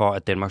allermest for,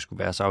 at Danmark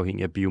skulle være så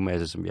afhængig af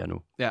biomasse, som vi er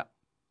nu. Ja.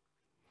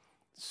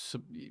 Så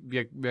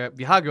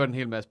vi har gjort en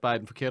hel masse, bare i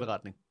den forkerte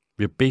retning.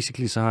 Vi har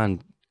basically, så har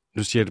han,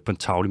 nu siger jeg det på en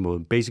tavlig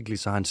måde, basically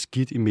så har han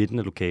skidt i midten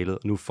af lokalet,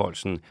 og nu er folk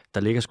sådan,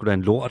 der ligger sgu da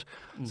en lort,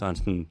 så er han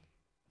sådan,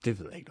 det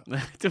ved jeg ikke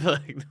noget. Det ved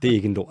jeg ikke. Det er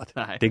ikke en lort.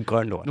 Nej. Det er en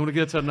grøn lort. Nogen, der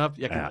gider tage den op?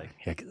 Jeg gider ikke.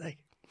 Jeg gider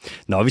ikke.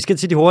 Nå, vi skal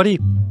til de hurtige.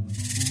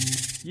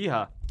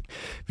 Ja.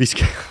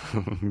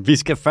 Vi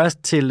skal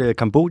først til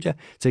Kambodja,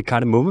 til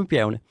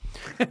Kardemommebjergene.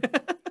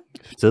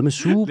 Sted med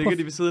super... Ligger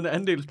de ved siden af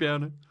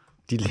Andelsbjergene?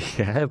 De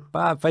ligger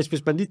bare, faktisk,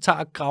 hvis man lige tager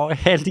og graver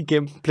halvt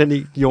igennem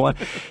planeten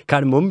Jorden.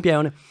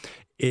 Kardemommebjergene.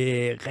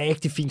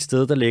 Rigtig fint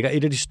sted, der ligger.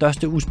 Et af de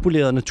største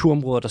uspolerede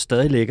naturområder, der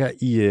stadig ligger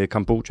i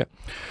Kambodja.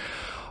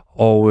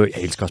 Og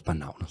jeg elsker også bare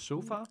navnet.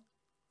 So far?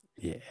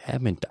 Ja,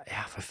 men der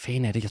er, hvad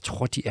fanden er det? Jeg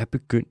tror, de er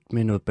begyndt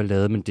med noget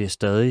ballade, men det er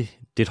stadig,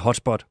 det er et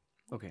hotspot.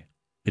 Okay.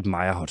 Et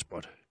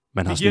Maya-hotspot.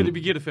 Vi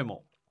giver det 5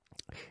 år.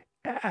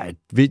 Ja,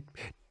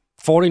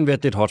 fordelen ved,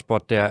 at det er et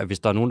hotspot, det er, at hvis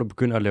der er nogen, der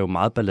begynder at lave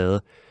meget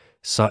ballade,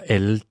 så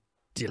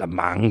eller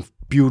mange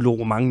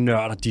biologer, mange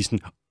nørder, de er sådan,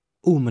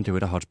 men det er jo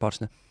et af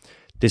hotspotsene.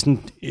 Det er sådan,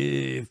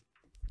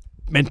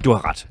 men du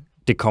har ret.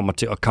 Det kommer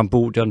til, og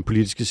Kambodja og den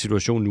politiske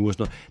situation nu og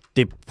sådan noget,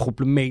 det er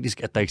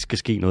problematisk, at der ikke skal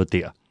ske noget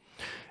der.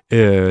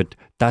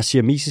 Der er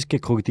siamesiske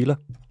krokodiller,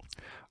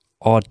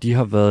 og de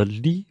har været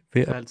lige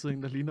ved at... Der er altid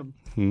en, der ligner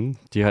dem.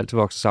 De har altid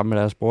vokset sammen med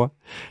deres bror.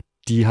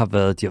 De har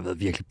været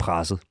virkelig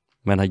presset.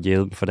 Man har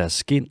jævet dem for deres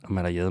skin, og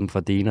man har jævet dem for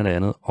det ene og det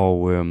andet,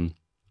 og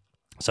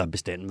så har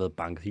bestanden været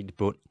banket helt i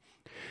bund.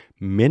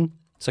 Men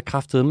så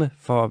kraftedeme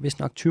for vist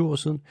nok 20 år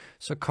siden,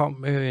 så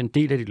kom en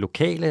del af de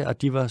lokale,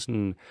 og de var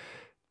sådan...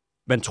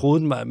 Man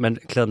troede, man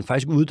klædte den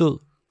faktisk uddød,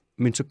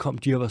 men så kom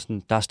de og var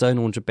sådan, der er stadig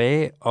nogen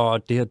tilbage,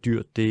 og det her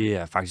dyr, det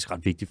er faktisk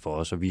ret vigtigt for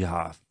os, og vi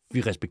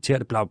respekterer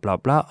det, bla bla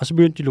bla. Og så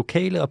begyndte de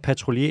lokale at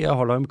patruljere og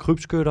holde øje med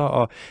krybskytter,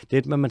 og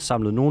det med, at man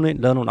samlede nogen ind,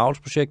 lavede nogle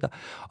avlsprojekter,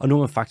 og nu har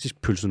man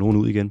faktisk pølset nogen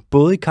ud igen.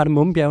 Både i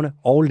Kardemommebjergene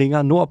og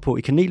længere nordpå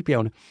i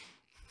Kanelbjergene.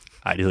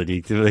 Nej, det hedder de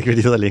ikke. Det ved jeg ikke, hvad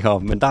de hedder længere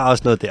op, men der er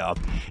også noget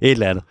deroppe. Et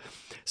eller andet.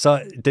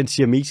 Så den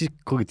siamesiske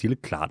krokodille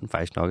klarer den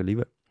faktisk nok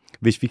alligevel.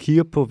 Hvis vi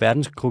kigger på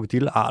verdens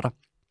krokodillearter,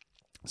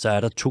 så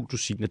er der 2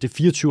 dusiner. Det er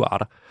 24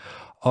 arter,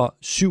 og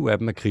 7 af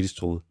dem er kritisk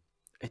truet.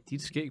 Er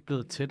dit skæg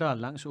blevet tættere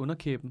langs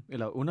underkæben,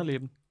 eller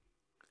underlæben?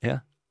 Ja.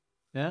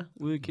 Ja,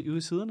 ude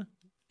i siderne?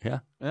 Ja.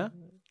 Ja. Det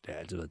har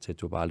altid været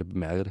tæt, du har bare aldrig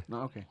bemærket det. Nå,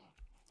 okay.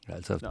 Jeg har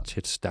altid haft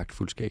tæt, stærkt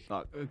fuldskæg.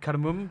 Nå,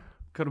 kardemomme,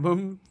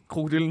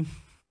 krokodillen.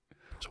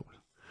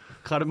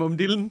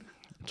 Kardemommedillen.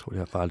 Jeg tror, jeg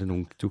har bare aldrig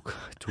nogen... Du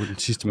er den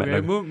sidste mand.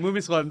 Okay,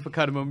 mumisrollen på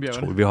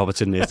Kardemommebjergene. Jeg tror, vi hopper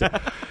til den næste.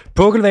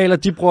 Pukkelvaler,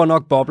 de bruger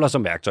nok bobler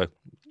som værktøj.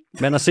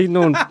 Man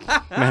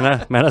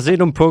har set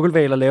nogle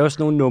pukkelvaler lave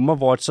sådan nogle numre,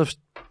 hvor så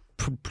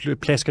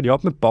plasker de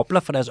op med bobler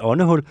fra deres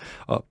åndehul,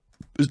 og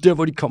der,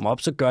 hvor de kommer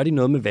op, så gør de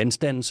noget med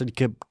vandstanden, så de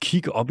kan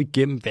kigge op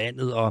igennem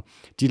vandet, og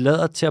de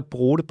lader til at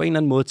bruge det på en eller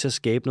anden måde til at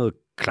skabe noget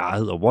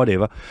klarhed og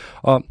whatever.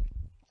 Og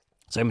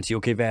så kan man sige,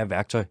 okay, hvad er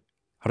værktøj?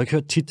 Har du ikke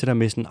hørt tit til der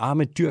med sådan,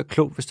 men dyr er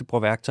klogt, hvis det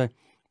bruger værktøj?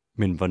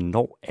 Men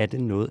hvornår er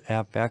det noget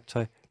af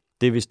værktøj?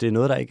 Det er, hvis det er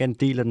noget, der ikke er en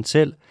del af den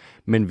selv.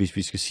 Men hvis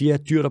vi skal sige,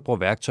 at dyr, der bruger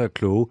værktøj, er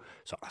kloge,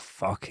 så er der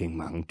fucking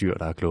mange dyr,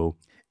 der er kloge.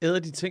 Æder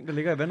de ting, der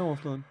ligger i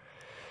vandoverfladen?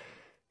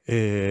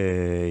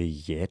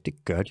 Ja,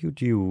 det gør de jo.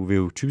 De vil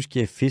jo typisk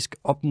jage fisk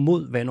op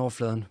mod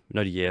vandoverfladen,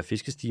 når de jager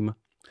fiskestimer.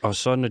 Og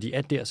så når de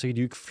er der, så kan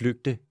de jo ikke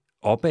flygte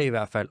opad i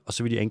hvert fald, og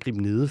så vil de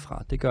angribe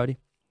nedefra. Det gør de.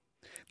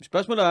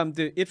 Spørgsmålet er, om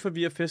det et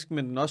forvirrer fisken,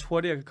 men den også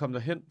hurtigere kan komme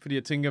derhen, fordi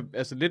jeg tænker,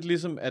 altså lidt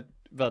ligesom,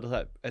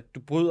 at du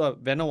bryder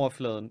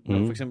vandoverfladen, når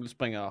du for eksempel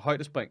springer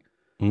højdespring,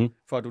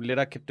 for at du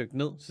lettere kan dykke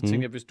ned, så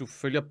tænker jeg, hvis du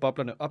følger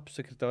boblerne op,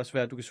 så kan det også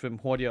være, at du kan svømme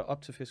hurtigere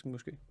op til fisken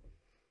måske.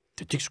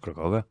 Det skulle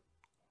da godt være.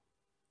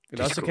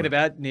 Eller også så kan det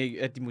være,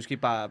 at de måske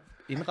bare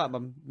indrammer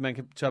dem.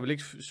 Man tør vel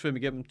ikke svømme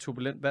igennem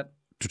turbulent vand.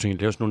 Du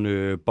tænker, lave sådan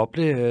nogle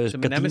boble så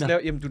man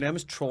nærmest du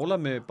nærmest trawler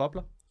med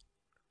bobler.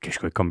 Det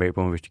skulle ikke komme bag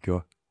på mig, hvis de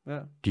gjorde. Ja.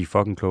 De er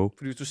fucking kloge.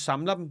 Fordi hvis du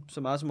samler dem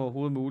så meget som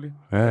overhovedet muligt,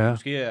 ja.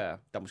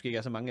 Der måske ikke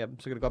er så mange af dem,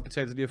 så kan det godt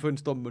betale sig lige at få en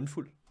stor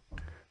mundfuld.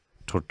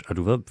 Har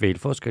du været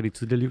hvalforsker i dit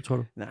tidligere liv, tror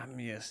du? Nej,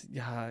 men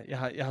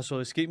jeg har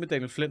sået i ske med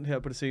Daniel Flint her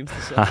på det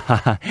seneste. Så.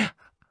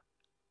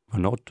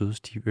 Hvornår døde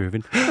Steve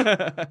Irwin?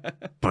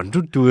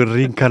 Du er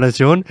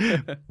reinkarnation.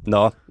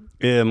 Nå,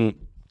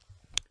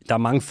 der er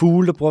mange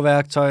fugle, der bruger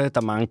værktøj,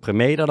 der er mange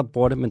primater, der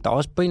bruger det, men der er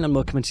også på en eller anden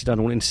måde, kan man sige, der er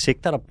nogle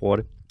insekter, der bruger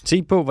det.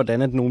 Se på,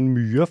 hvordan at nogle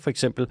myrer, for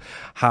eksempel,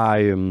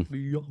 har...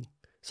 myrer?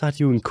 Så har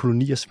de jo en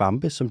koloni af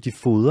svampe, som de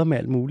fodrer med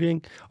alt muligt,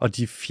 ikke? Og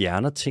de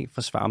fjerner ting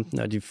fra svampen,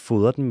 og de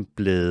fodrer dem med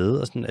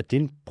blade, og sådan, at det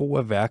er en brug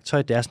af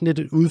værktøj. Det er sådan lidt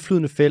et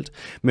udflydende felt,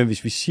 men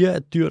hvis vi siger,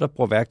 at dyr, der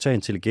bruger værktøj, er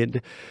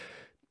intelligente,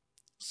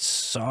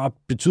 så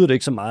betyder det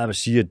ikke så meget at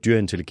sige, at dyr er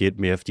intelligent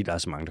mere, fordi der er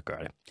så mange, der gør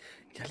det.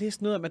 Jeg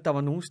læste noget om, at der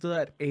var nogle steder,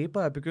 at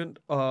aber er begyndt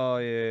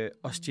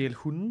at stjæle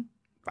hunden.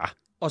 Hva?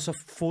 Og så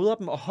fodrer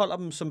dem og holder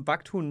dem som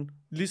vagthunden,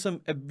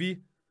 ligesom at vi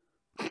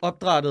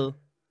opdrættede.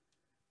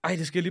 Ej,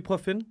 det skal jeg lige prøve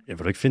at finde. Jeg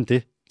vil du ikke finde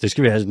det? Det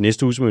skal vi have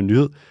næste uge som en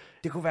nyhed.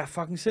 Det kunne være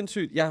fucking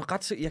sindssygt. Jeg kan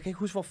ikke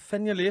huske, hvor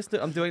fanden jeg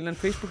læste, om det var en eller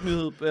anden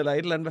Facebook-nyhed, eller et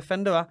eller andet, hvad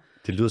fanden det var.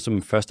 Det lyder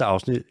som første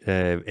afsnit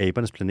af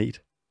Abernes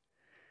Planet.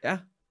 Ja.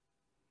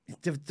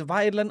 Der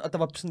var et eller andet, og der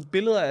var sådan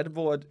billeder af det,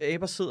 hvor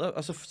aber sidder,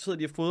 og så sidder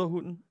de og fodrer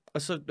hunden,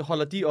 og så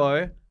holder de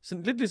øje.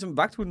 Sådan lidt ligesom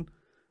vagthunden.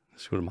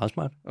 Det skulle da meget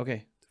smart. Okay.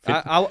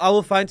 I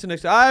will find it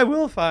next. I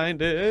will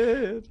find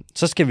it.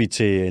 Så skal vi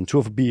til en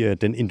tur forbi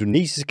den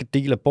indonesiske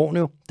del af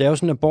Borneo. Det er jo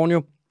sådan, at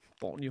Borneo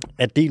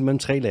er delt mellem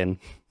 3 lande.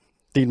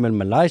 Delt mellem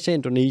Malaysia,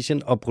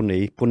 Indonesien og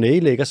Brunei. Brunei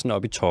ligger sådan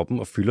oppe i toppen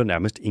og fylder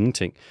nærmest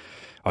ingenting.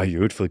 Og i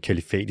øvrigt fået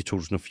kalifat i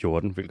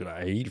 2014, hvilket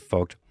er helt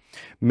fucked.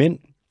 Men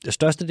den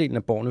største delen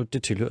af Borneo,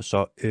 det tilhører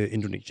så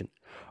Indonesien.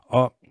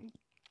 Og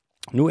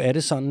nu er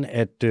det sådan,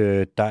 at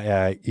der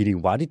er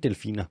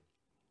Iriwadi-delfiner,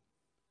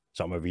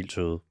 som er vildt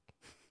søde.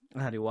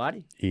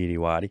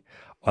 Iriwadi.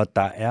 Og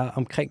der er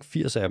omkring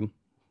 80 af dem.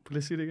 Prøv lige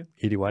at sige det igen.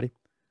 Iriwadi.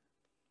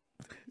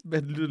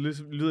 Hvad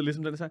lyder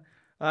ligesom den sang?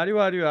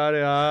 Iriwadi. Det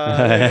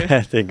er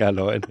ikke engang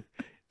løgn.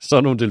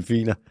 Sådan nogle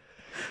delfiner.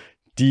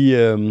 De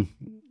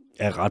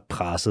er ret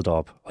presset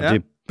op. Og det er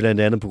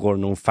blandt andet på grund af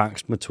nogle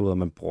fangstmetoder,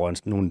 man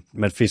bruger.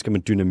 Man fisker med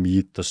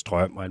dynamit og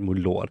strøm og alt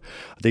muligt lort.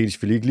 Og det kan de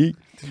selvfølgelig ikke lide.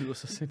 Det lyder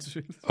så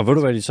sindssygt. Og ved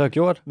du, hvad de så har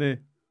gjort? Nej.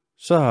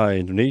 Så har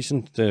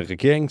Indonesien,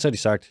 regeringen, så har de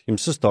sagt, jamen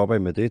så stopper I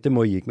med det. Det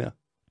må I ikke mere.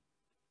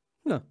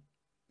 Nå.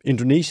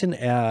 Indonesien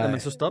er... Jamen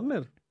så stop med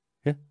det.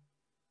 Ja.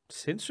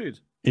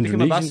 Sindssygt. Det kan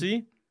man bare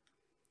sige.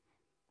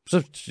 Så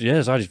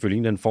har de selvfølgelig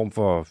en eller anden form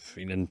for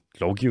en eller anden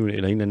lovgivning,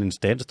 eller en eller anden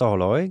instans, der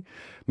holder øje. Ikke?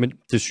 Men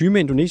det syge med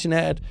Indonesien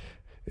er, at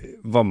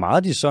hvor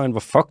meget de så, hvor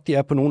fuck de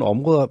er på nogle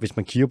områder, hvis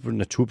man kigger på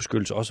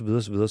naturbeskyttelse osv.,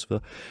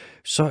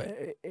 så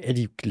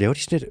laver de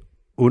sådan et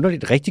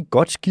underligt, rigtig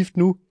godt skift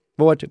nu,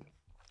 hvor det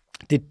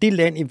er det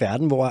land i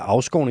verden, hvor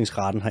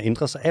afskovningsraten har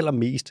ændret sig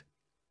allermest.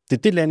 Det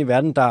er det land i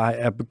verden, der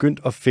er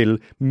begyndt at fælde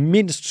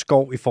mindst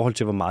skov i forhold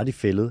til, hvor meget de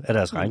fældede af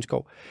deres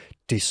regnskov.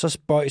 Det er så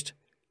spøjst,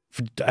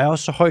 for der er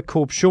også så høj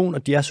korruption,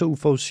 og de er så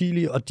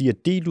uforudsigelige, og de er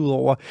delt ud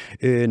over.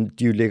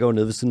 De ligger jo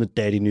nede ved siden af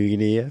Daddy Ny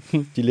Guinea.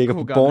 De ligger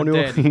på Borneo,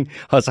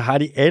 og så har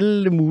de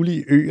alle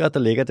mulige øer, der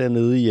ligger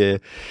dernede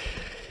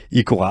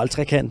i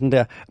koraltrekanten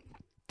der.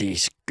 Det er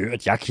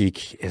skørt.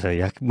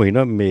 Jeg må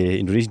indrømme med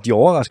Indonesien, de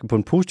overrasker på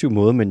en positiv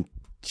måde, men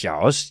jeg er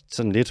også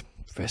sådan lidt,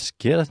 hvad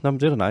sker der? Nå, men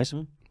det er da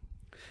nice.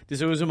 Det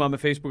ser ud som om, at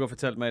Facebook har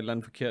fortalt mig et eller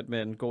andet forkert med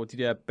at gå de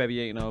der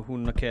bavianer og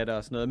hunde og katter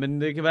og sådan noget.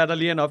 Men det kan være, der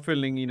lige er en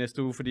opfølgning i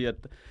næste uge, fordi at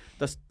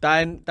der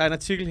er en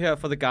artikel her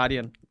fra The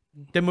Guardian.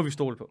 Dem må vi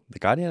stole på. The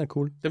Guardian er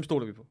cool. Dem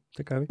stoler vi på.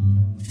 Det gør vi.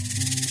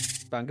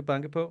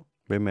 Banke på.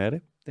 Hvem er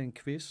det? Det er en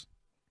quiz.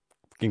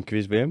 En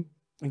quiz hvem?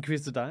 En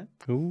quiz til dig.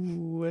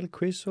 Er det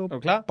quiz? Er du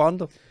klar?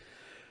 Bondo.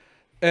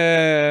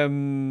 Jeg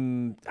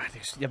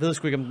ved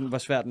sgu ikke, om den var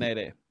svær den af i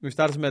dag. Vi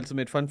starter som altid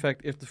med et fun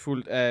fact,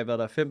 efterfulgt af, hvad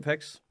der er 5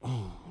 facts.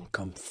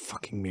 Kom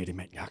fucking med det,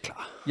 mand. Jeg er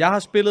klar. Jeg har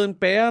spillet en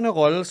bærende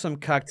rolle som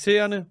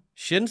karaktererne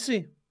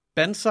Shensi,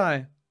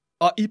 Banzai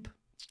og Ip.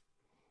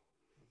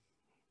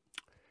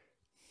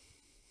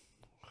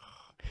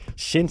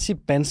 Shensi,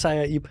 Banzai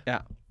og Ip? Ja.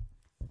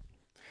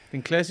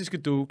 Den klassiske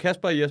duo.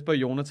 Kasper, Jesper og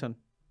Jonathan.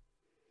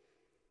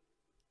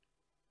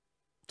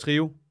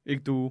 Trio,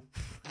 ikke duo.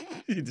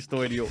 Det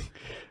store idiot.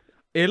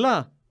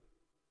 Eller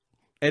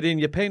er det en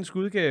japansk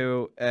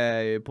udgave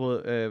af,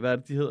 hvad er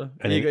det, de hedder?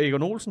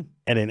 Egon Olsen?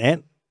 Er det en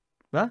and?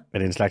 Hvad? Er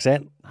det en slags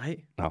and? Nej.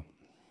 Nå.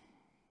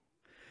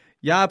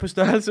 Jeg er på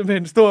størrelse med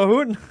en stor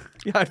hund.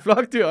 Jeg har et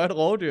flokdyr og et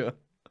rovdyr.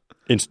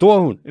 En stor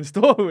hund? En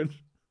stor hund.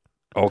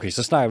 Okay,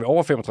 så snakker vi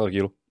over 35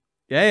 kilo.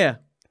 Ja.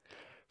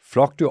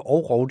 Flokdyr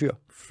og rovdyr?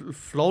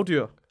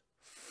 Flovdyr.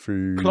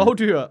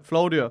 Klovdyr.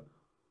 Flovdyr.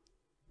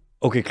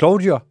 Okay,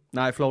 klovdyr?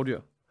 Nej, flovdyr.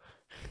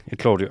 Et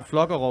klovdyr.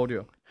 Flok og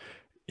rovdyr.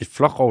 Et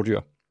flokrovdyr.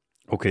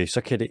 Okay,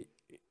 så kan det...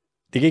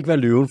 Det kan ikke være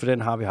løven, for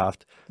den har vi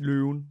haft.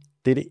 Løven.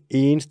 Det er det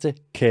eneste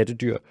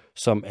kattedyr,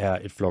 som er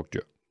et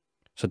flokdyr.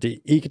 Så det er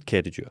ikke et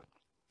kattedyr.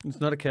 It's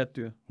not a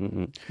katdyr.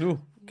 Mm-hmm. Nu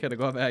kan det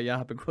godt være, at jeg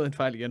har begået en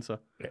fejl igen, så.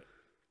 Ja.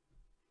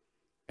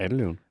 Er det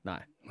løven?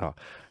 Nej. Nå.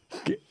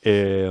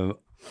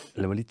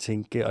 Lad mig lige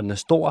tænke. Og den er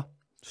stor?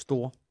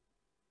 Stor.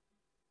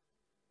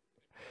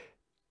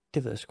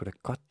 Det ved jeg sgu da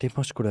godt. Det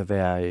må sgu da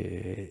være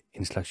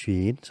en slags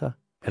hyæne, så.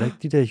 Er der ikke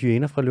de der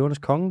hyæner fra Løvernes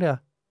Konge der?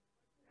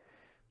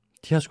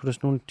 De har sgu da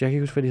sådan nogle... Jeg kan ikke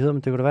huske, hvad de hedder,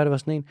 men det kunne da være, det var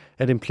sådan en.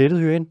 Er det en plettet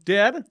hyæne? Det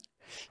er det.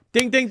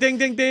 Ding, ding, ding,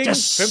 ding, ding.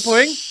 Yes! 5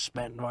 point.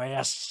 Mand, hvor er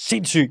jeg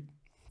sindssyg.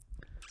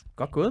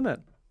 Godt gået,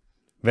 mand.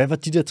 Hvad var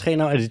de der tre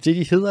navne? Er det det,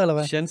 de hedder, eller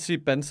hvad? Shansi,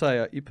 Bansai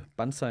og Ip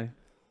Bansai.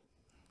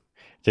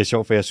 Det er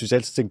sjovt, for jeg synes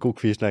altid, det er en god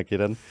quiz, når jeg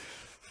gætter den.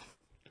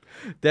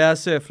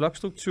 Deres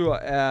flokstruktur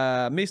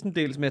er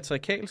mestendels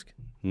matriarkalsk.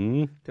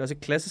 Det er også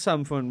et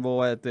klassesamfund,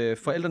 hvor at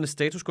forældrenes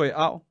status går i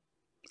arv.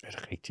 Er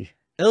det rigtigt?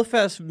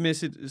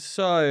 Adfærdsmæssigt,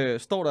 så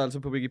står der altså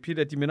på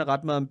Wikipedia, at de minder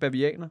ret meget om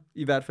bavianer,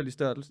 i hvert fald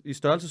i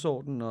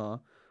størrelsesorden og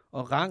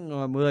rang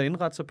og måde at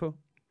indrette sig på.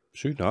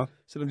 Sygt nok.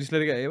 Selvom de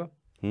slet ikke er aber.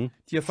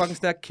 De har fucking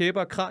stærke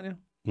kæber og kranier.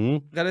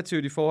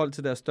 Relativt i forhold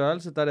til deres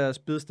størrelse, der er deres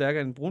bid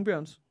stærkere end en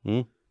brunbjørns.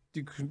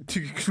 De kan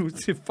knuse,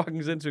 det er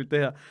fucking sindssygt det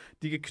her.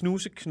 De kan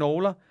knuse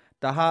knogler,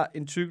 der har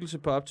en tykkelse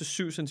på op til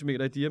 7 cm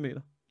i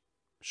diameter.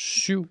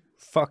 7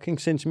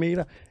 fucking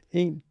centimeter.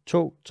 1,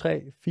 2,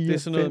 3, 4,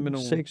 5,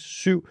 6,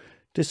 7.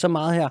 Det er så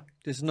meget her.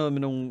 Det er sådan noget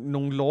med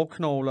nogle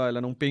lårknogler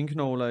eller nogle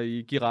benknogler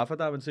i giraffer,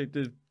 der har man set,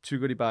 det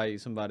tykker de bare i,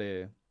 som var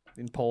det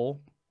en porre.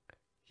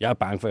 Jeg er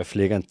bange for, at jeg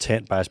flækker en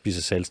tand, bare at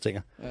spise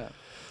saltstænger. Ja.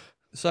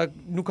 Så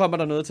nu kommer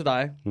der noget til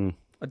dig.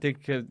 Og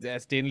det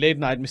er en late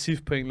night med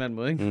SIF på en eller anden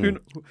måde. Ikke?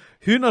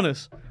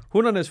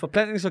 Hundernes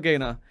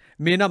forplantningsorganer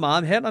minder meget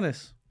om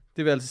hannernes.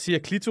 Det vil altså sige,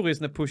 at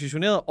klitorisen er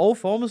positioneret og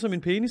formet som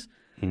en penis.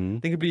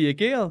 Den kan blive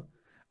erigeret.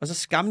 Og så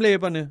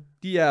skamlæberne,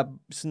 de er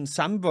sådan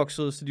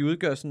sammenvoksede, så de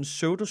udgør sådan en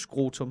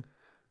pseudoskrotum.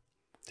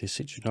 Det er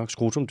sindssygt nok.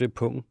 Skrotum, det er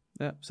pungen.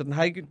 Ja, så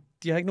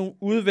de har ikke nogen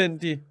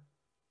udvendig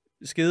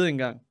skede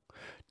engang.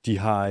 De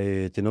har,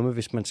 det er noget med,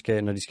 hvis man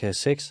skal, når de skal have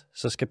sex,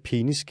 så skal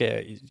penis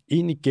skære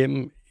ind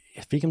igennem,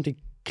 jeg ved ikke, om det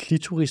er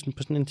klitorisen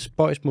på sådan en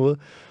spøjs måde.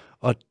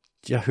 Og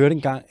jeg hørte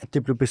engang, at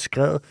det blev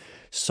beskrevet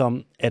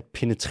som at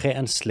penetrere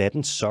en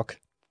slatten sok.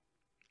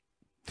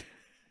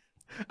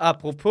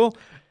 Apropos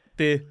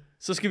det,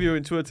 så skal vi jo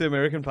en tur til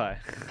American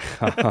Pie.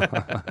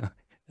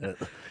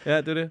 Ja,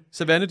 det er det.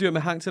 Savannedyr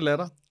med hang til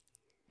latter.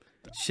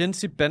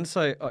 Shansi,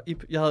 Bansai og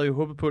Ip. Jeg havde jo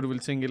håbet på, at du ville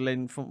tænke et eller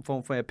andet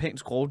form for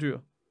japansk rovdyr.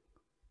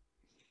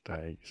 Der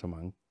er ikke så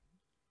mange.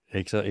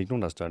 Ikke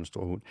nogen, der er større end en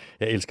stor hund.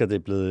 Jeg elsker, at det er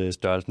blevet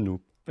størrelsen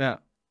nu. Ja.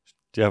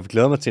 Jeg har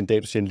glædet mig til en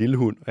dag, du siger en lille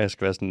hund, og jeg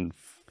skal være sådan,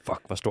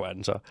 fuck, hvor stor er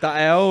den så?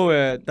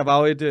 Der var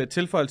jo et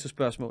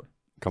tilføjelsesspørgsmål.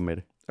 Kom med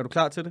det. Er du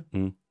klar til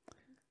det?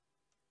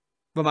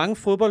 Hvor mange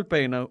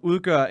fodboldbaner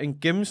udgør en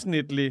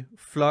gennemsnitlig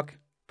flok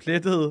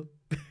plettede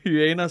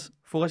hyæners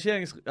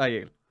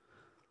forageringsareal?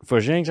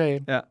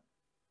 Forageringsareal? Ja.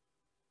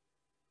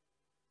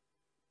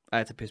 Ej,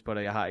 jeg tager pis på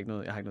dig. Jeg har ikke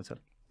noget tal.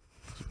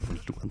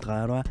 Du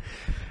drejer du af.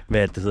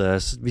 Hvad det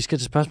hedder? Vi skal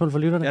til spørgsmål for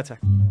lytterne. Ja, tak.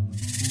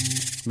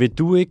 Vil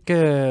du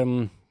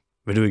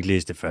ikke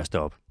læse det første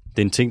op? Det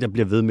er en ting, der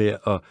bliver ved med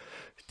at...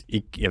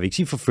 Jeg vil ikke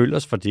sige forfølge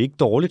os, for det er ikke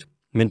dårligt,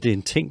 men det er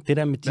en ting, det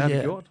der med de Hvad har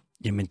vi gjort?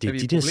 Jamen, det er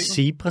de der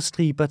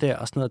zebrastriber der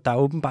og sådan noget. Der er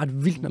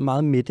åbenbart vildt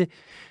meget med det.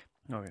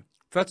 Okay.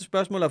 Første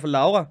spørgsmål er for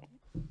Laura.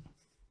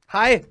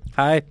 Hej.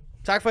 Hej.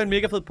 Tak for en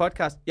mega fed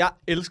podcast. Jeg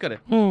elsker det.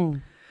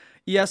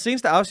 I jeres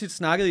seneste afsnit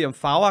snakkede I om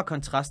farver og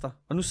kontraster,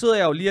 og nu sidder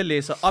jeg jo lige og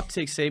læser op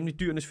til eksamen i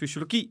dyrenes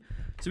fysiologi,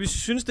 så hvis I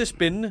synes, det er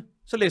spændende,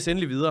 så læs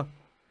endelig videre.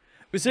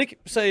 Hvis ikke,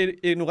 så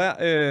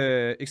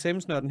ignorer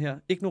eksamensnørden her.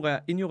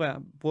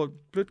 Ignorer. Bruger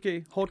blødt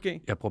G, hårdt G?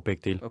 Jeg bruger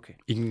begge dele. Okay.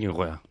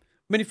 Ignorer.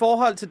 Men i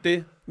forhold til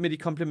det med de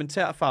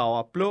komplementære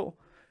farver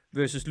blå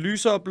versus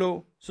lysere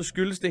blå, så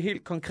skyldes det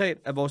helt konkret,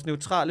 at vores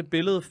neutrale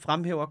billede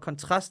fremhæver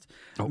kontrast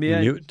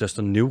mere... Der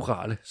står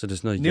neurale, så det er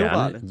sådan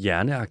noget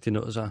hjerneagtigt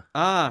noget så.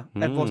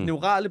 At vores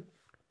neurale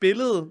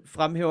billede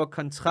fremhæver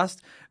kontrast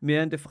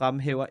mere end det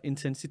fremhæver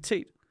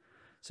intensitet.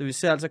 Så vi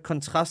ser altså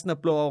kontrasten af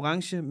blå og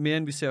orange mere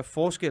end vi ser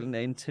forskellen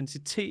af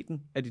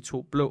intensiteten af de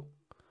to blå.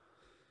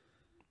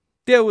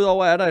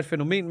 Derudover er der et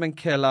fænomen, man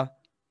kalder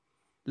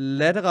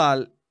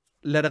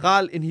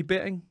lateral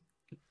inhibering.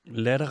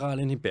 Lateral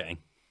inhibering.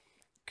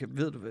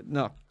 Ved du hvad?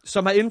 Nå.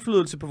 Som har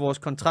indflydelse på vores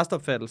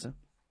kontrastopfattelse.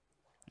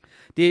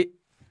 Det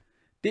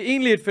er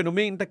egentlig et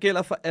fænomen, der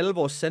gælder for alle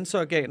vores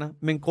sanseorganer,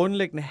 men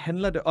grundlæggende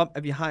handler det om,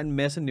 at vi har en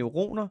masse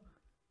neuroner,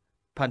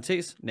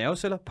 parentes,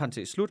 nerveceller,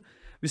 parentes slut,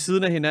 ved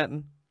siden af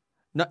hinanden.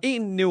 Når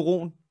en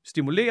neuron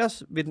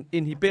stimuleres, vil den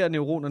inhibere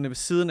neuronerne ved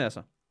siden af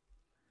sig.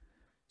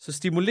 Så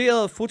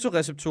stimulerede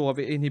fotoreceptorer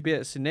vil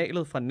inhibere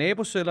signalet fra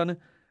nabocellerne,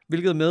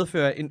 hvilket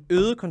medfører en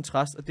øget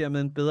kontrast og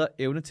dermed en bedre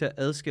evne til at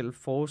adskille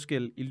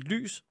forskel i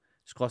lys,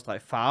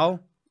 farve,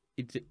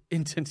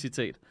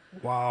 intensitet.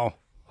 Wow.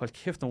 Hold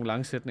kæft, nogle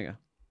lange sætninger.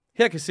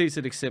 Her kan ses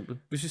et eksempel.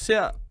 Hvis vi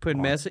ser på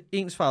en masse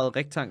ensfarvede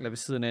rektangler ved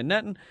siden af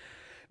hinanden,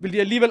 vil de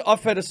alligevel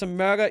opfattes som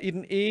mørkere i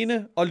den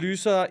ene og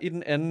lysere i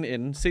den anden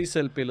ende. Se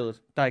selv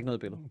billedet. Der er ikke noget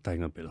billede. Der er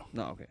ikke noget billede.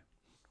 Nå, okay.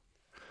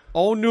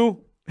 Og nu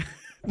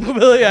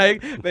ved jeg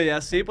ikke, hvad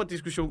jeres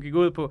zebra-diskussion gik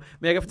ud på,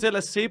 men jeg kan fortælle,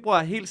 at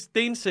zebraer helt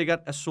stensikkert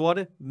er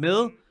sorte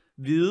med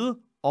hvide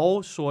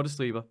og sorte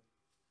striber.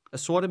 Er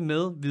sorte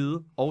med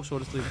hvide og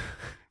sorte striber.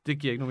 Det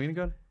giver ikke nogen mening,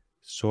 gør det?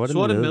 Sorte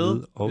med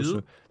hvide og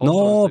sorte. Nå,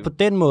 sorte på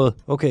den måde.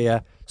 Okay, ja.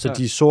 Så ja.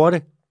 De er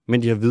sorte,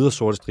 men de har hvide og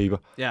sorte striber.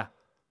 Ja.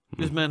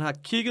 Hvis man har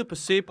kigget på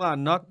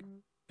zebraen nok,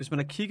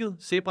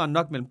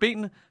 mellem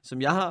benene,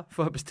 som jeg har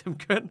for at bestemme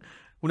køn,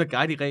 hun er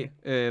guide i ræ,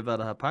 hvad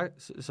der har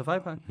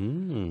safari-park,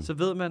 så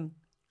ved man,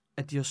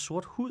 at de har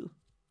sort hud.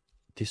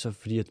 Det er så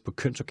fordi, at på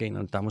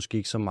kønsorganerne, der er måske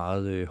ikke så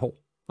meget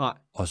hår. Nej.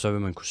 Og så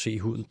vil man kunne se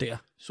huden der.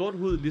 Sort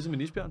hud, ligesom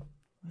en isbjørn.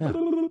 Ja.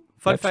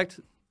 Fun fact,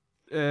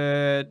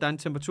 der er en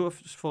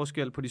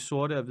temperaturforskel på de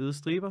sorte og hvide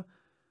striber,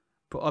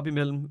 på op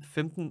imellem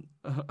 12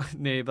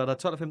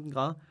 og 15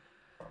 grader.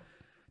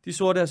 De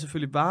sorte er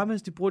selvfølgelig varme,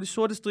 så de bruger de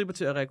sorte striber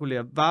til at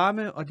regulere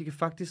varme, og de kan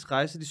faktisk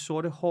rejse de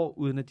sorte hår,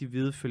 uden at de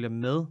hvide følger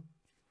med.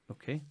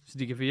 Okay, så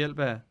de kan få hjælp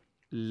af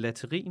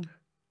laterin.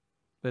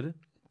 Hvad er det?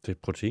 Det er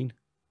protein.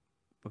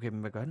 Okay, men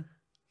hvad gør det?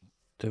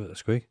 Det ved jeg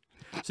sgu ikke.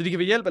 Så de kan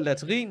ved hjælp af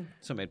laterin,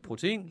 som er et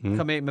protein,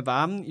 komme af med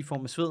varmen i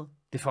form af sved.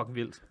 Det er fucking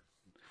vildt.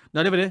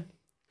 Nå, det var det.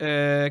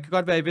 Kan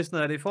godt være, at I vidste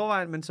noget af det i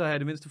forvejen, men så har jeg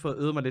det mindste fået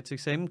øvet mig lidt til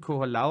eksamen. KH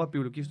Laura,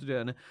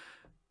 biologistuderende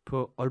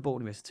på Aalborg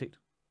Universitet.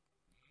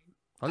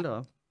 Hold da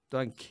op. Der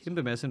er en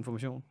kæmpe masse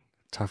information.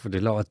 Tak for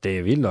det, Laura. Det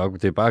er vildt nok.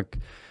 Det er bare,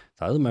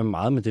 der er med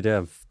meget med de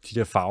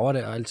der farver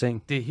der og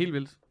alting. Det er helt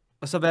vildt.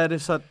 Og så hvad er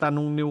det? Så der er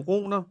nogle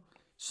neuroner,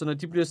 så når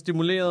de bliver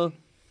stimuleret,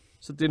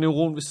 så det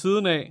neuron ved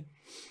siden af,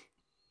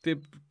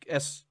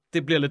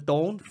 det bliver lidt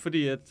dovent,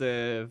 fordi at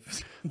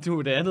du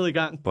er det andet i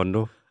gang.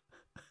 Bondo.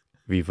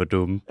 Vi er for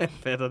dumme. Jeg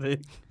fatter det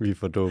ikke. Vi er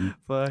for dumme.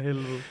 For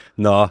helvede.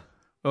 Nå.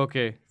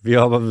 Okay. Vi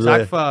hopper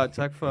videre.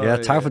 Tak for. Ja,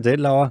 tak for det,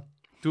 Laura.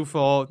 Du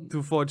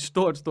får et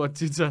stort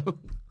tital.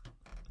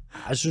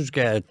 Jeg synes,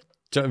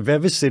 hvad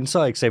hvis sensor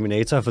og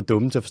eksaminator er for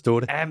dumme til at forstå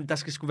det? Jamen, der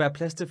skal sgu være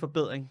plads til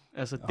forbedring.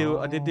 Altså, det er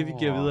jo, og det er det, vi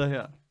giver videre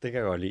her. Det kan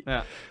jeg godt lide.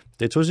 Ja.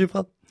 Det er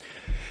tocifret.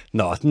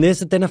 Nå, den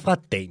næste, den er fra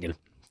Daniel,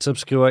 som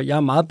skriver, jeg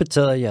er meget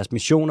betaget af jeres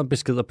mission og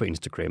beskeder på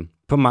Instagram.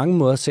 På mange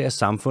måder ser jeg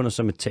samfundet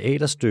som et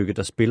teaterstykke,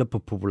 der spiller på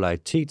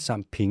popularitet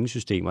samt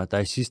pengesystemer, der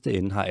i sidste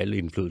ende har al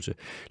indflydelse.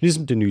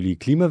 Ligesom det nylige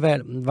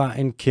klimavalg var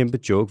en kæmpe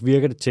joke,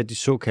 virker det til, at de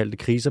såkaldte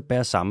kriser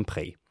bærer samme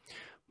præg.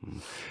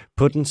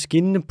 På den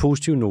skinnende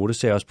positive note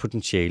ser jeg også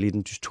potentiale i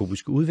den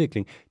dystopiske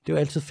udvikling. Det er jo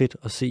altid fedt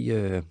at se,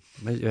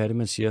 hvad er det,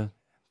 man siger?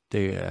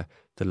 Det er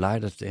the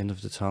light at the end of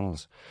the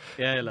tunnels.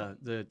 Ja, eller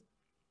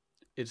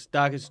it's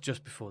darkest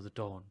just before the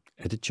dawn.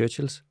 Er det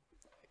Churchills?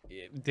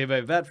 Det var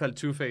i hvert fald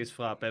Two-Face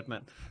fra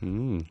Batman.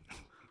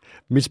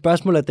 Mit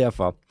spørgsmål er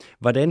derfor,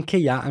 hvordan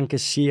kan jeg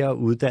engagere og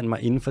uddanne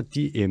mig inden for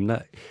de emner,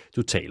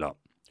 du taler om?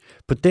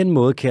 På den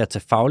måde kan jeg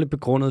tage fagligt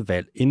begrundet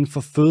valg inden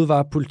for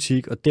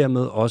fødevarepolitik, og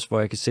dermed også, hvor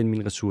jeg kan sende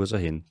mine ressourcer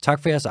hen.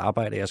 Tak for jeres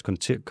arbejde og jeres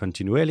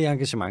kontinuerlige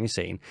engagement i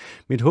sagen.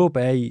 Mit håb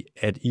er,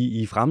 at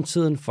I i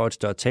fremtiden får et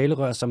større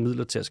talerør som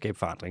midler til at skabe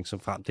forandring, som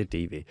frem det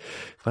DV.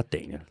 Fra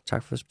Daniel.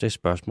 Tak for det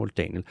spørgsmål,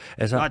 Daniel.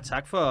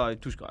 Altså,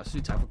 du skal også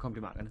sige tak for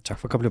komplimenterne. Tak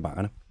for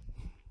komplimenterne.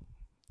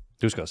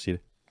 Du skal også sige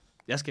det.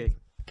 Jeg skal ikke.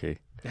 Okay.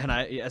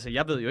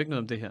 Jeg ved jo ikke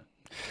noget om det her.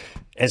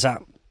 Altså,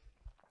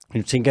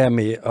 nu tænker jeg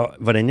med,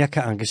 hvordan jeg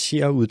kan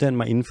engagere og uddanne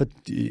mig inden for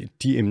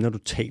de emner, du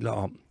taler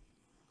om.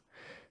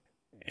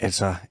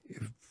 Altså,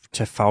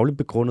 tage fagligt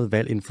begrundet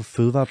valg inden for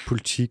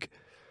fødevarepolitik,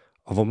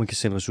 og hvor man kan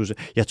sende ressourcer.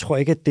 Jeg tror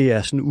ikke, at det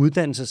er sådan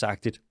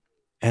uddannelsesagtigt,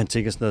 at han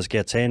tænker sådan noget, skal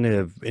jeg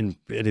tage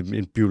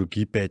en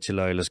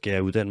biologi-bachelor, eller skal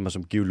jeg uddanne mig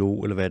som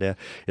geolog, eller hvad det er.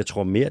 Jeg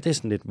tror mere, det er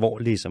sådan lidt, hvor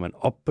læser man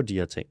op på de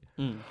her ting.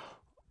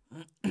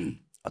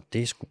 Og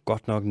det er sgu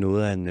godt nok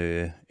noget af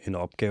en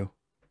opgave.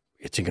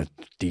 Jeg tænker,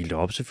 del det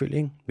op selvfølgelig,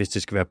 ikke? Hvis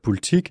det skal være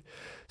politik,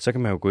 så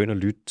kan man jo gå ind og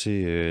lytte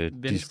til...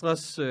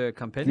 Venstres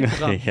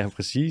kampagneprogram. Ja,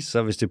 præcis.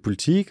 Så hvis det er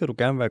politik, og du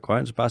gerne vil være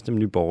grøn, så bare stemme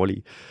Nye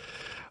Borgerlige.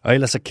 Og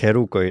ellers så kan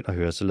du gå ind og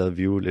høre, så lavede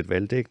vi jo lidt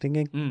valgdækning,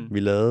 ikke? Vi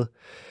lavede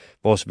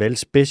vores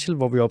valgspecial,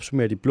 hvor vi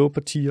opsummerer de blå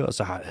partier, og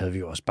så havde vi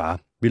jo også bare...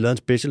 Vi lavede en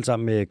special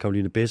sammen med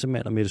Caroline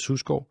Bessemann og Mette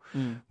Susgaard,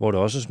 hvor der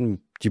også er sådan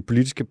de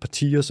politiske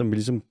partier, som vi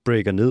ligesom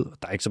breaker ned, og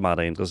der er ikke så meget,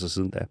 der ændrer sig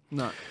siden da.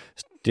 Nej.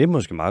 Det er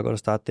måske meget godt at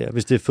starte der.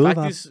 Hvis det er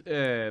fødevare... Faktisk,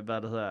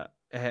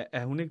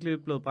 er hun ikke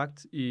lidt blevet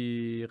bragt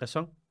i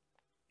ræson?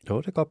 Jo,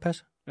 det kan godt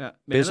passe. Ja,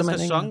 men ellers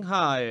ræson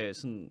har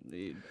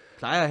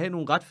plejer at have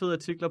nogle ret fede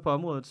artikler på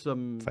området,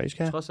 som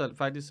trods alt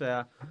faktisk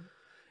er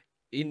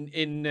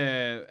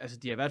altså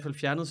de har i hvert fald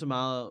fjernet så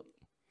meget,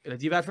 eller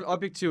de er i hvert fald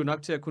objektive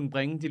nok til at kunne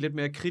bringe de lidt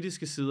mere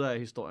kritiske sider af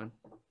historien.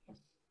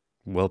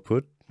 Well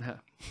put.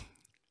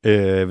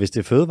 Ja. Hvis det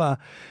er fødevare,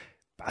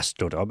 bare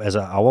stået op.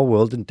 Altså Our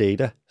World in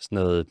Data, sådan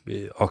noget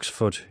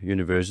Oxford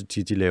University,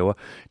 de laver,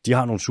 de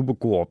har nogle super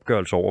gode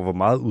opgørelser over, hvor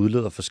meget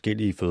udleder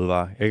forskellige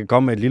fødevarer. Jeg kan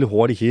komme med et lille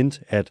hurtigt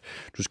hint, at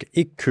du skal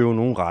ikke købe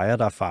nogen rejer,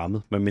 der er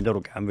farmet, medmindre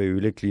du gerne vil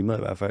ødelægge klimaet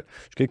i hvert fald.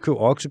 Du skal ikke købe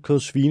oksekød,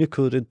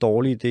 svinekød, det er en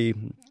dårlig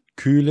idé.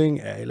 Kylling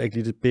er heller ikke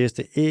lige det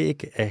bedste.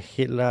 Æg er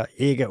heller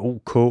ikke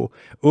ok.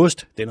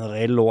 Ost, det er noget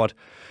rigtig lort.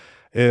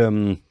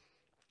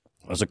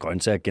 Og så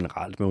grøntsager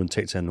generelt, med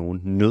undtagelse af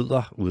nogen.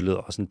 Nødder udleder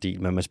også en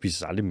del, men man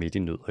spiser aldrig midt i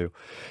nødder jo.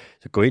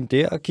 Så gå ind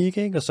der og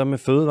kigge, ikke? Og så med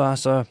fødevarer,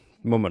 så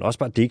må man også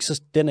bare,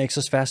 den er ikke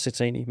så svært at sætte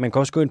sig ind i. Man kan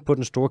også gå ind på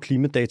den store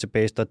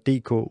klimadatabase, der er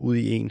DK,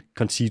 ude i en.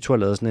 Concito har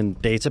lavet sådan en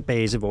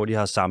database, hvor de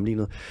har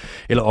sammenlignet,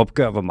 eller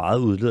opgør, hvor meget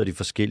udleder de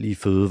forskellige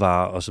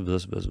fødevarer, osv.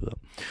 osv., osv.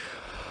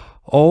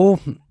 Og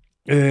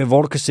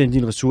hvor du kan sende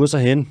dine ressourcer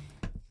hen.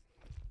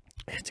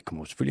 Ja, det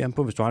kommer selvfølgelig an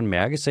på, hvis du har en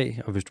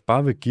mærkesag, og hvis du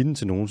bare vil give den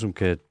til nogen, som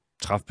kan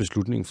træffe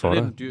beslutningen for dig.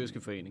 Så er det den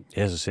dyriske forening.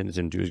 Ja, så send det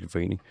til den dyriske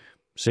forening.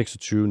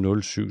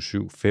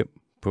 260775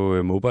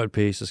 på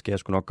MobilePay, så skal jeg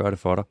sgu nok gøre det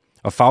for dig.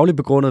 Og fagligt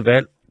begrundet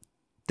valg,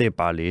 det er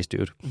bare at læse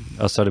det.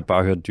 Og så er det bare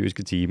at høre den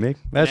dyriske time, ikke?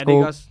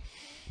 Værsgo. Ja,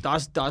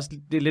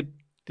 det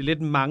er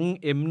lidt mange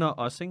emner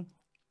også, ikke?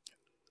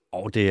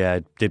 Og det er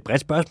et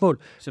bredt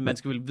spørgsmål. Så man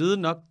skal vel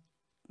vide nok,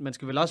 man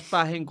skal vel også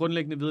bare have en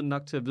grundlæggende viden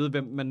nok til at vide,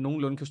 hvem man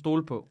nogenlunde kan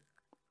stole på.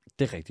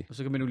 Det er rigtigt. Og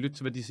så kan man jo lytte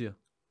til, hvad de siger.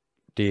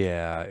 Det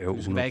er jo...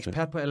 Du skal være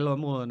ekspert på alle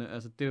områderne.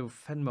 Altså, det er jo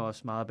fandme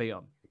også meget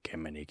bagom. Kan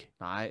man ikke.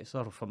 Nej, så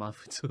har du for meget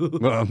fritid.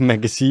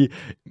 Man kan sige,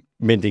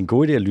 men det er en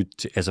god idé at lytte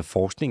til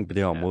forskning på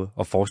det her område.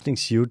 Og forskning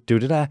siger jo, det er jo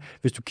det der,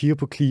 hvis du kigger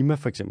på klima,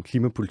 for eksempel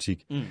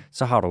klimapolitik,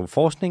 så har du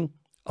forskning,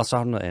 og så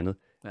har du noget andet.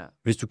 Ja.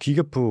 Hvis du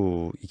kigger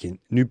på, igen,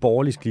 Nye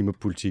Borgerliges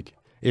klimapolitik,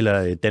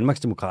 eller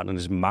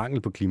Danmarksdemokraternes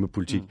mangel på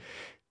klimapolitik,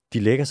 de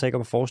lægger sig ikke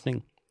op på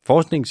forskning.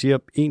 Forskning siger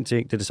én ting,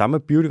 det er det samme med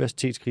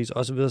biodiversitetskrise,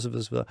 osv.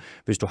 osv.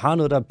 Hvis du har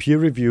noget, der er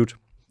peer-reviewed,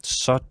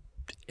 så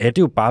er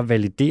det jo bare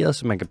valideret,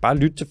 så man kan bare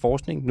lytte til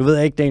forskning. Nu ved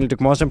jeg ikke, Daniel, det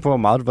kommer også an på,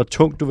 hvor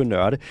tungt du vil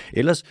nørde.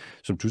 Ellers,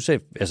 som du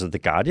sagde, altså The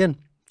Guardian,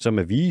 som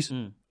avis,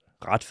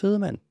 ret fede,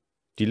 mand.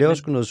 De laver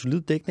sgu noget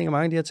solid dækning af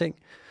mange af de her ting.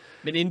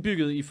 Men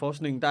indbygget i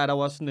forskningen, der er der jo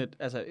også sådan et,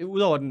 altså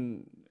udover den,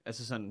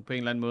 altså sådan på en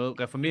eller anden måde,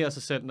 reformerer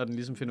sig selv, når den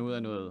ligesom finder ud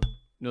af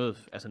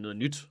noget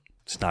nyt.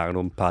 Snakker du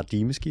om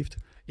paradigmeskift?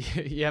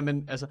 Ja,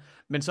 men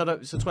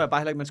så tror jeg bare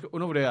heller ikke, man skal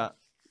undervurdere,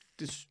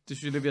 det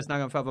synes jeg, det vi har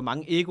snakket om før, hvor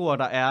mange egoer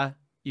der er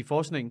i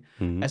forskningen.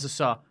 Altså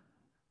så,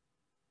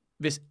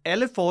 hvis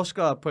alle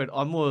forskere på et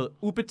område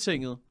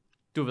ubetinget,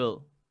 du ved,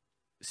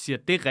 siger,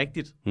 det er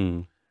rigtigt,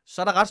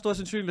 så er der ret stor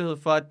sandsynlighed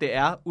for, at det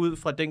er ud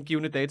fra den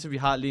givne data, vi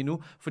har lige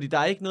nu. Fordi der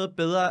er ikke noget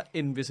bedre,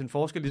 end hvis en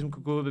forsker ligesom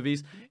kunne gå ud og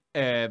bevise, 90%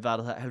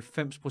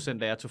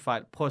 af jer tog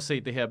fejl. Prøv at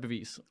se det her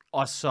bevis.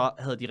 Og så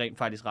havde de rent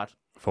faktisk ret.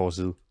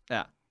 Forside.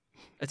 Ja.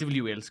 Altså, det vil de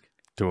jo elske.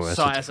 Det var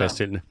så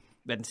tilfredsstillende.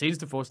 Hvad den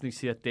seneste forskning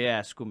siger, det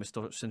er sgu med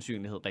stor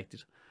sandsynlighed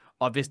rigtigt.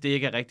 Og hvis det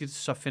ikke er rigtigt,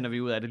 så finder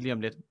vi ud af det lige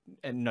om lidt,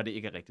 når det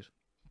ikke er rigtigt.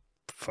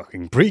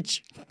 Fucking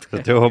preach!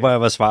 Det håber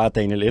jeg var svaret,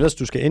 Daniel. Ellers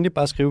du skal endelig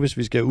bare skrive, hvis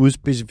vi skal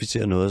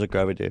udspecificere noget, så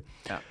gør vi det.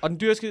 Ja. Og den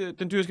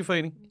dyriske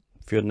forening?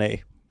 Fyr den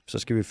af. Så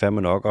skal vi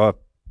fandme nok. Og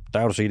der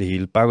kan du se det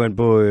hele. Bare gå ind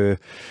på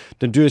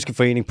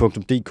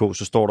dendyriskeforening.dk,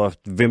 så står der,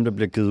 hvem der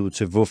bliver givet ud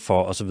til,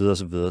 hvorfor, osv.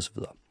 osv. osv.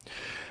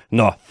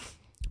 Nå,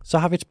 så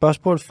har vi et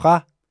spørgsmål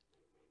fra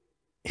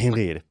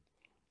Henriette,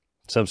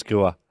 som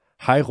skriver,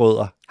 hej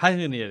rødder. Hej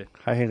Henriette.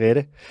 Hej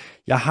Henriette.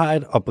 Jeg har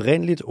et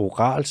oprindeligt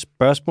oralt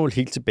spørgsmål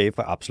helt tilbage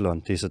fra Absalon.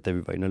 Det er så, da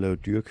vi var inde og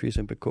lavede dyrequiz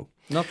MBK.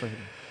 Nå for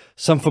helvede.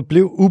 Som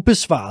forblev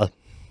ubesvaret.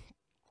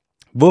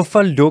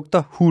 Hvorfor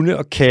lugter hunde-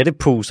 og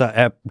kattepoter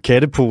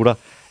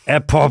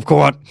af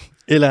popcorn?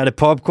 Eller er det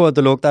popcorn,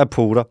 der lugter af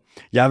poter?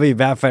 Jeg vil i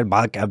hvert fald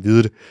meget gerne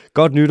vide det.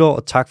 Godt nytår,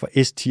 og tak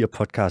for S-tier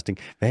podcasting.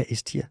 Hvad er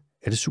S-tier?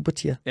 Er det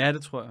super-tier? Ja,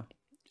 det tror jeg.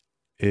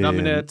 Nå,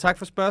 men tak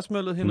for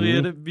spørgsmålet,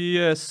 Henriette.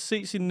 Vi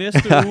ses i næste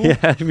uge.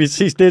 Ja, vi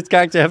ses næste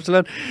gang til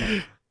Absalon.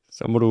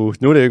 Så må du...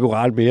 Nu er det ikke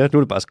oralt mere. Nu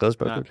er det bare skrevet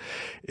spørgsmål.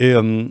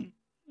 Ja.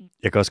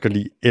 Jeg kan også godt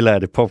lide, eller er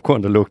det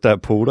popcorn, der lugter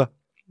af poter?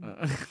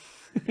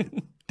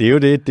 Det er jo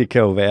det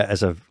kan jo være,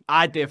 altså...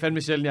 Ej, det er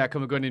fandme sjældent, jeg er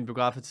kommet ind i en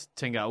biograf og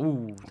tænker,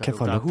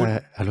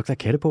 der lugter af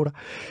kattepoter.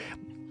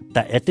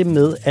 Der er det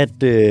med,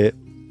 at...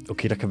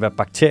 Okay, der kan være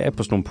bakterier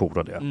på sådan nogle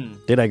poter der.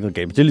 Det er der ikke noget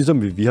galt. Det er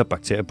ligesom, vi har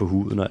bakterier på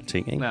huden og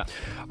alting, ikke? Ja.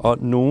 Og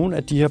nogle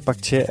af de her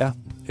bakterier,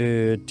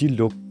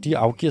 de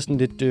afgiver sådan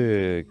lidt...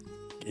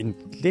 en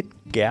lidt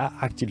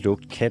gæragtig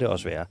lugt kan det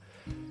også være.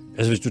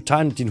 Altså, hvis du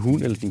tager din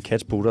hund eller din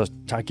kats poter og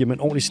giver dem en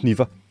ordentlig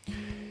sniffer,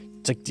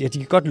 så de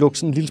kan godt lugte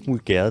sådan en lille smule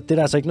gæret. Det er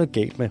der altså ikke noget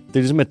galt med. Det er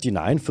ligesom, at dine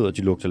egne fødder,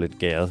 de lugter lidt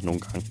gæret nogle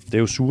gange. Det er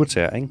jo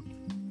surtær, ikke?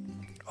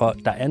 Og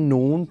der er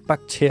nogle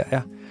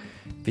bakterier,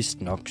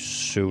 vist nok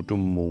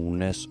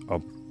Pseudomonas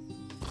og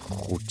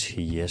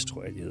Proteus,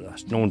 tror jeg, det hedder.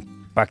 Nogle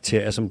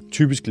bakterier, som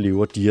typisk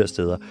lever de her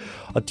steder.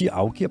 Og de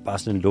afgiver bare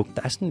sådan en lugt.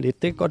 Der er sådan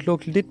lidt, det kan godt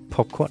lugte lidt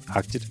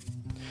popcorn-agtigt.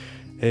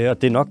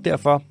 Og det er nok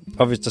derfor,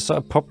 og hvis der så er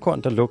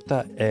popcorn, der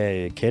lugter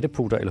af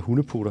kattepoter eller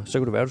hundepoter, så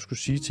kan det være, at du skulle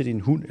sige til din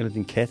hund eller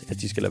din kat,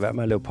 at de skal lade være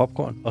med at lave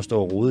popcorn og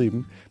stå og rode i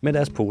dem med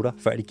deres poter,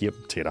 før de giver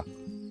dem til dig.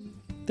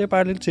 Det er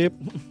bare et lille tip.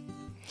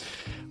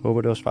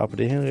 Håber, det var svar på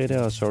det,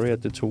 Henriette, og sorry,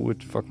 at det tog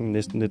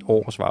næsten et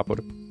år at svare på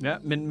det. Ja,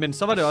 men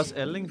så var det også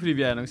alle, ikke? Fordi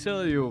vi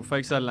annoncerede jo for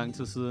ikke så lang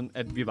tid siden,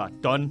 at vi var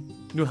done.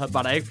 Nu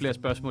var der ikke flere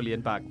spørgsmål i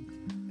indbakken.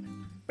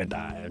 Men der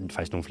er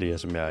faktisk nogle flere,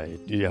 som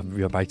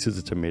vi har bare ikke tid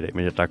til at tage med i dag,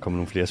 men der kommer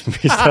nogle flere, som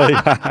vi stadig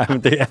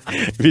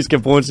har. Vi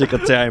skal bruge en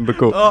sekretær i MBK.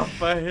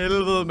 For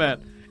helvede, mand.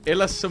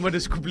 Ellers så må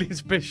det skulle blive en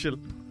special.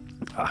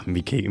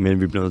 Men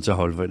vi bliver nødt til at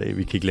holde for i dag.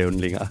 Vi kan ikke lave den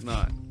længere.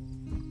 Nej.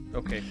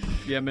 Okay.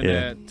 Jamen,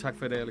 tak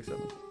for i dag,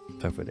 Alexander.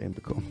 Tak for i dag,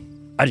 MBK.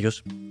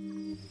 Adios.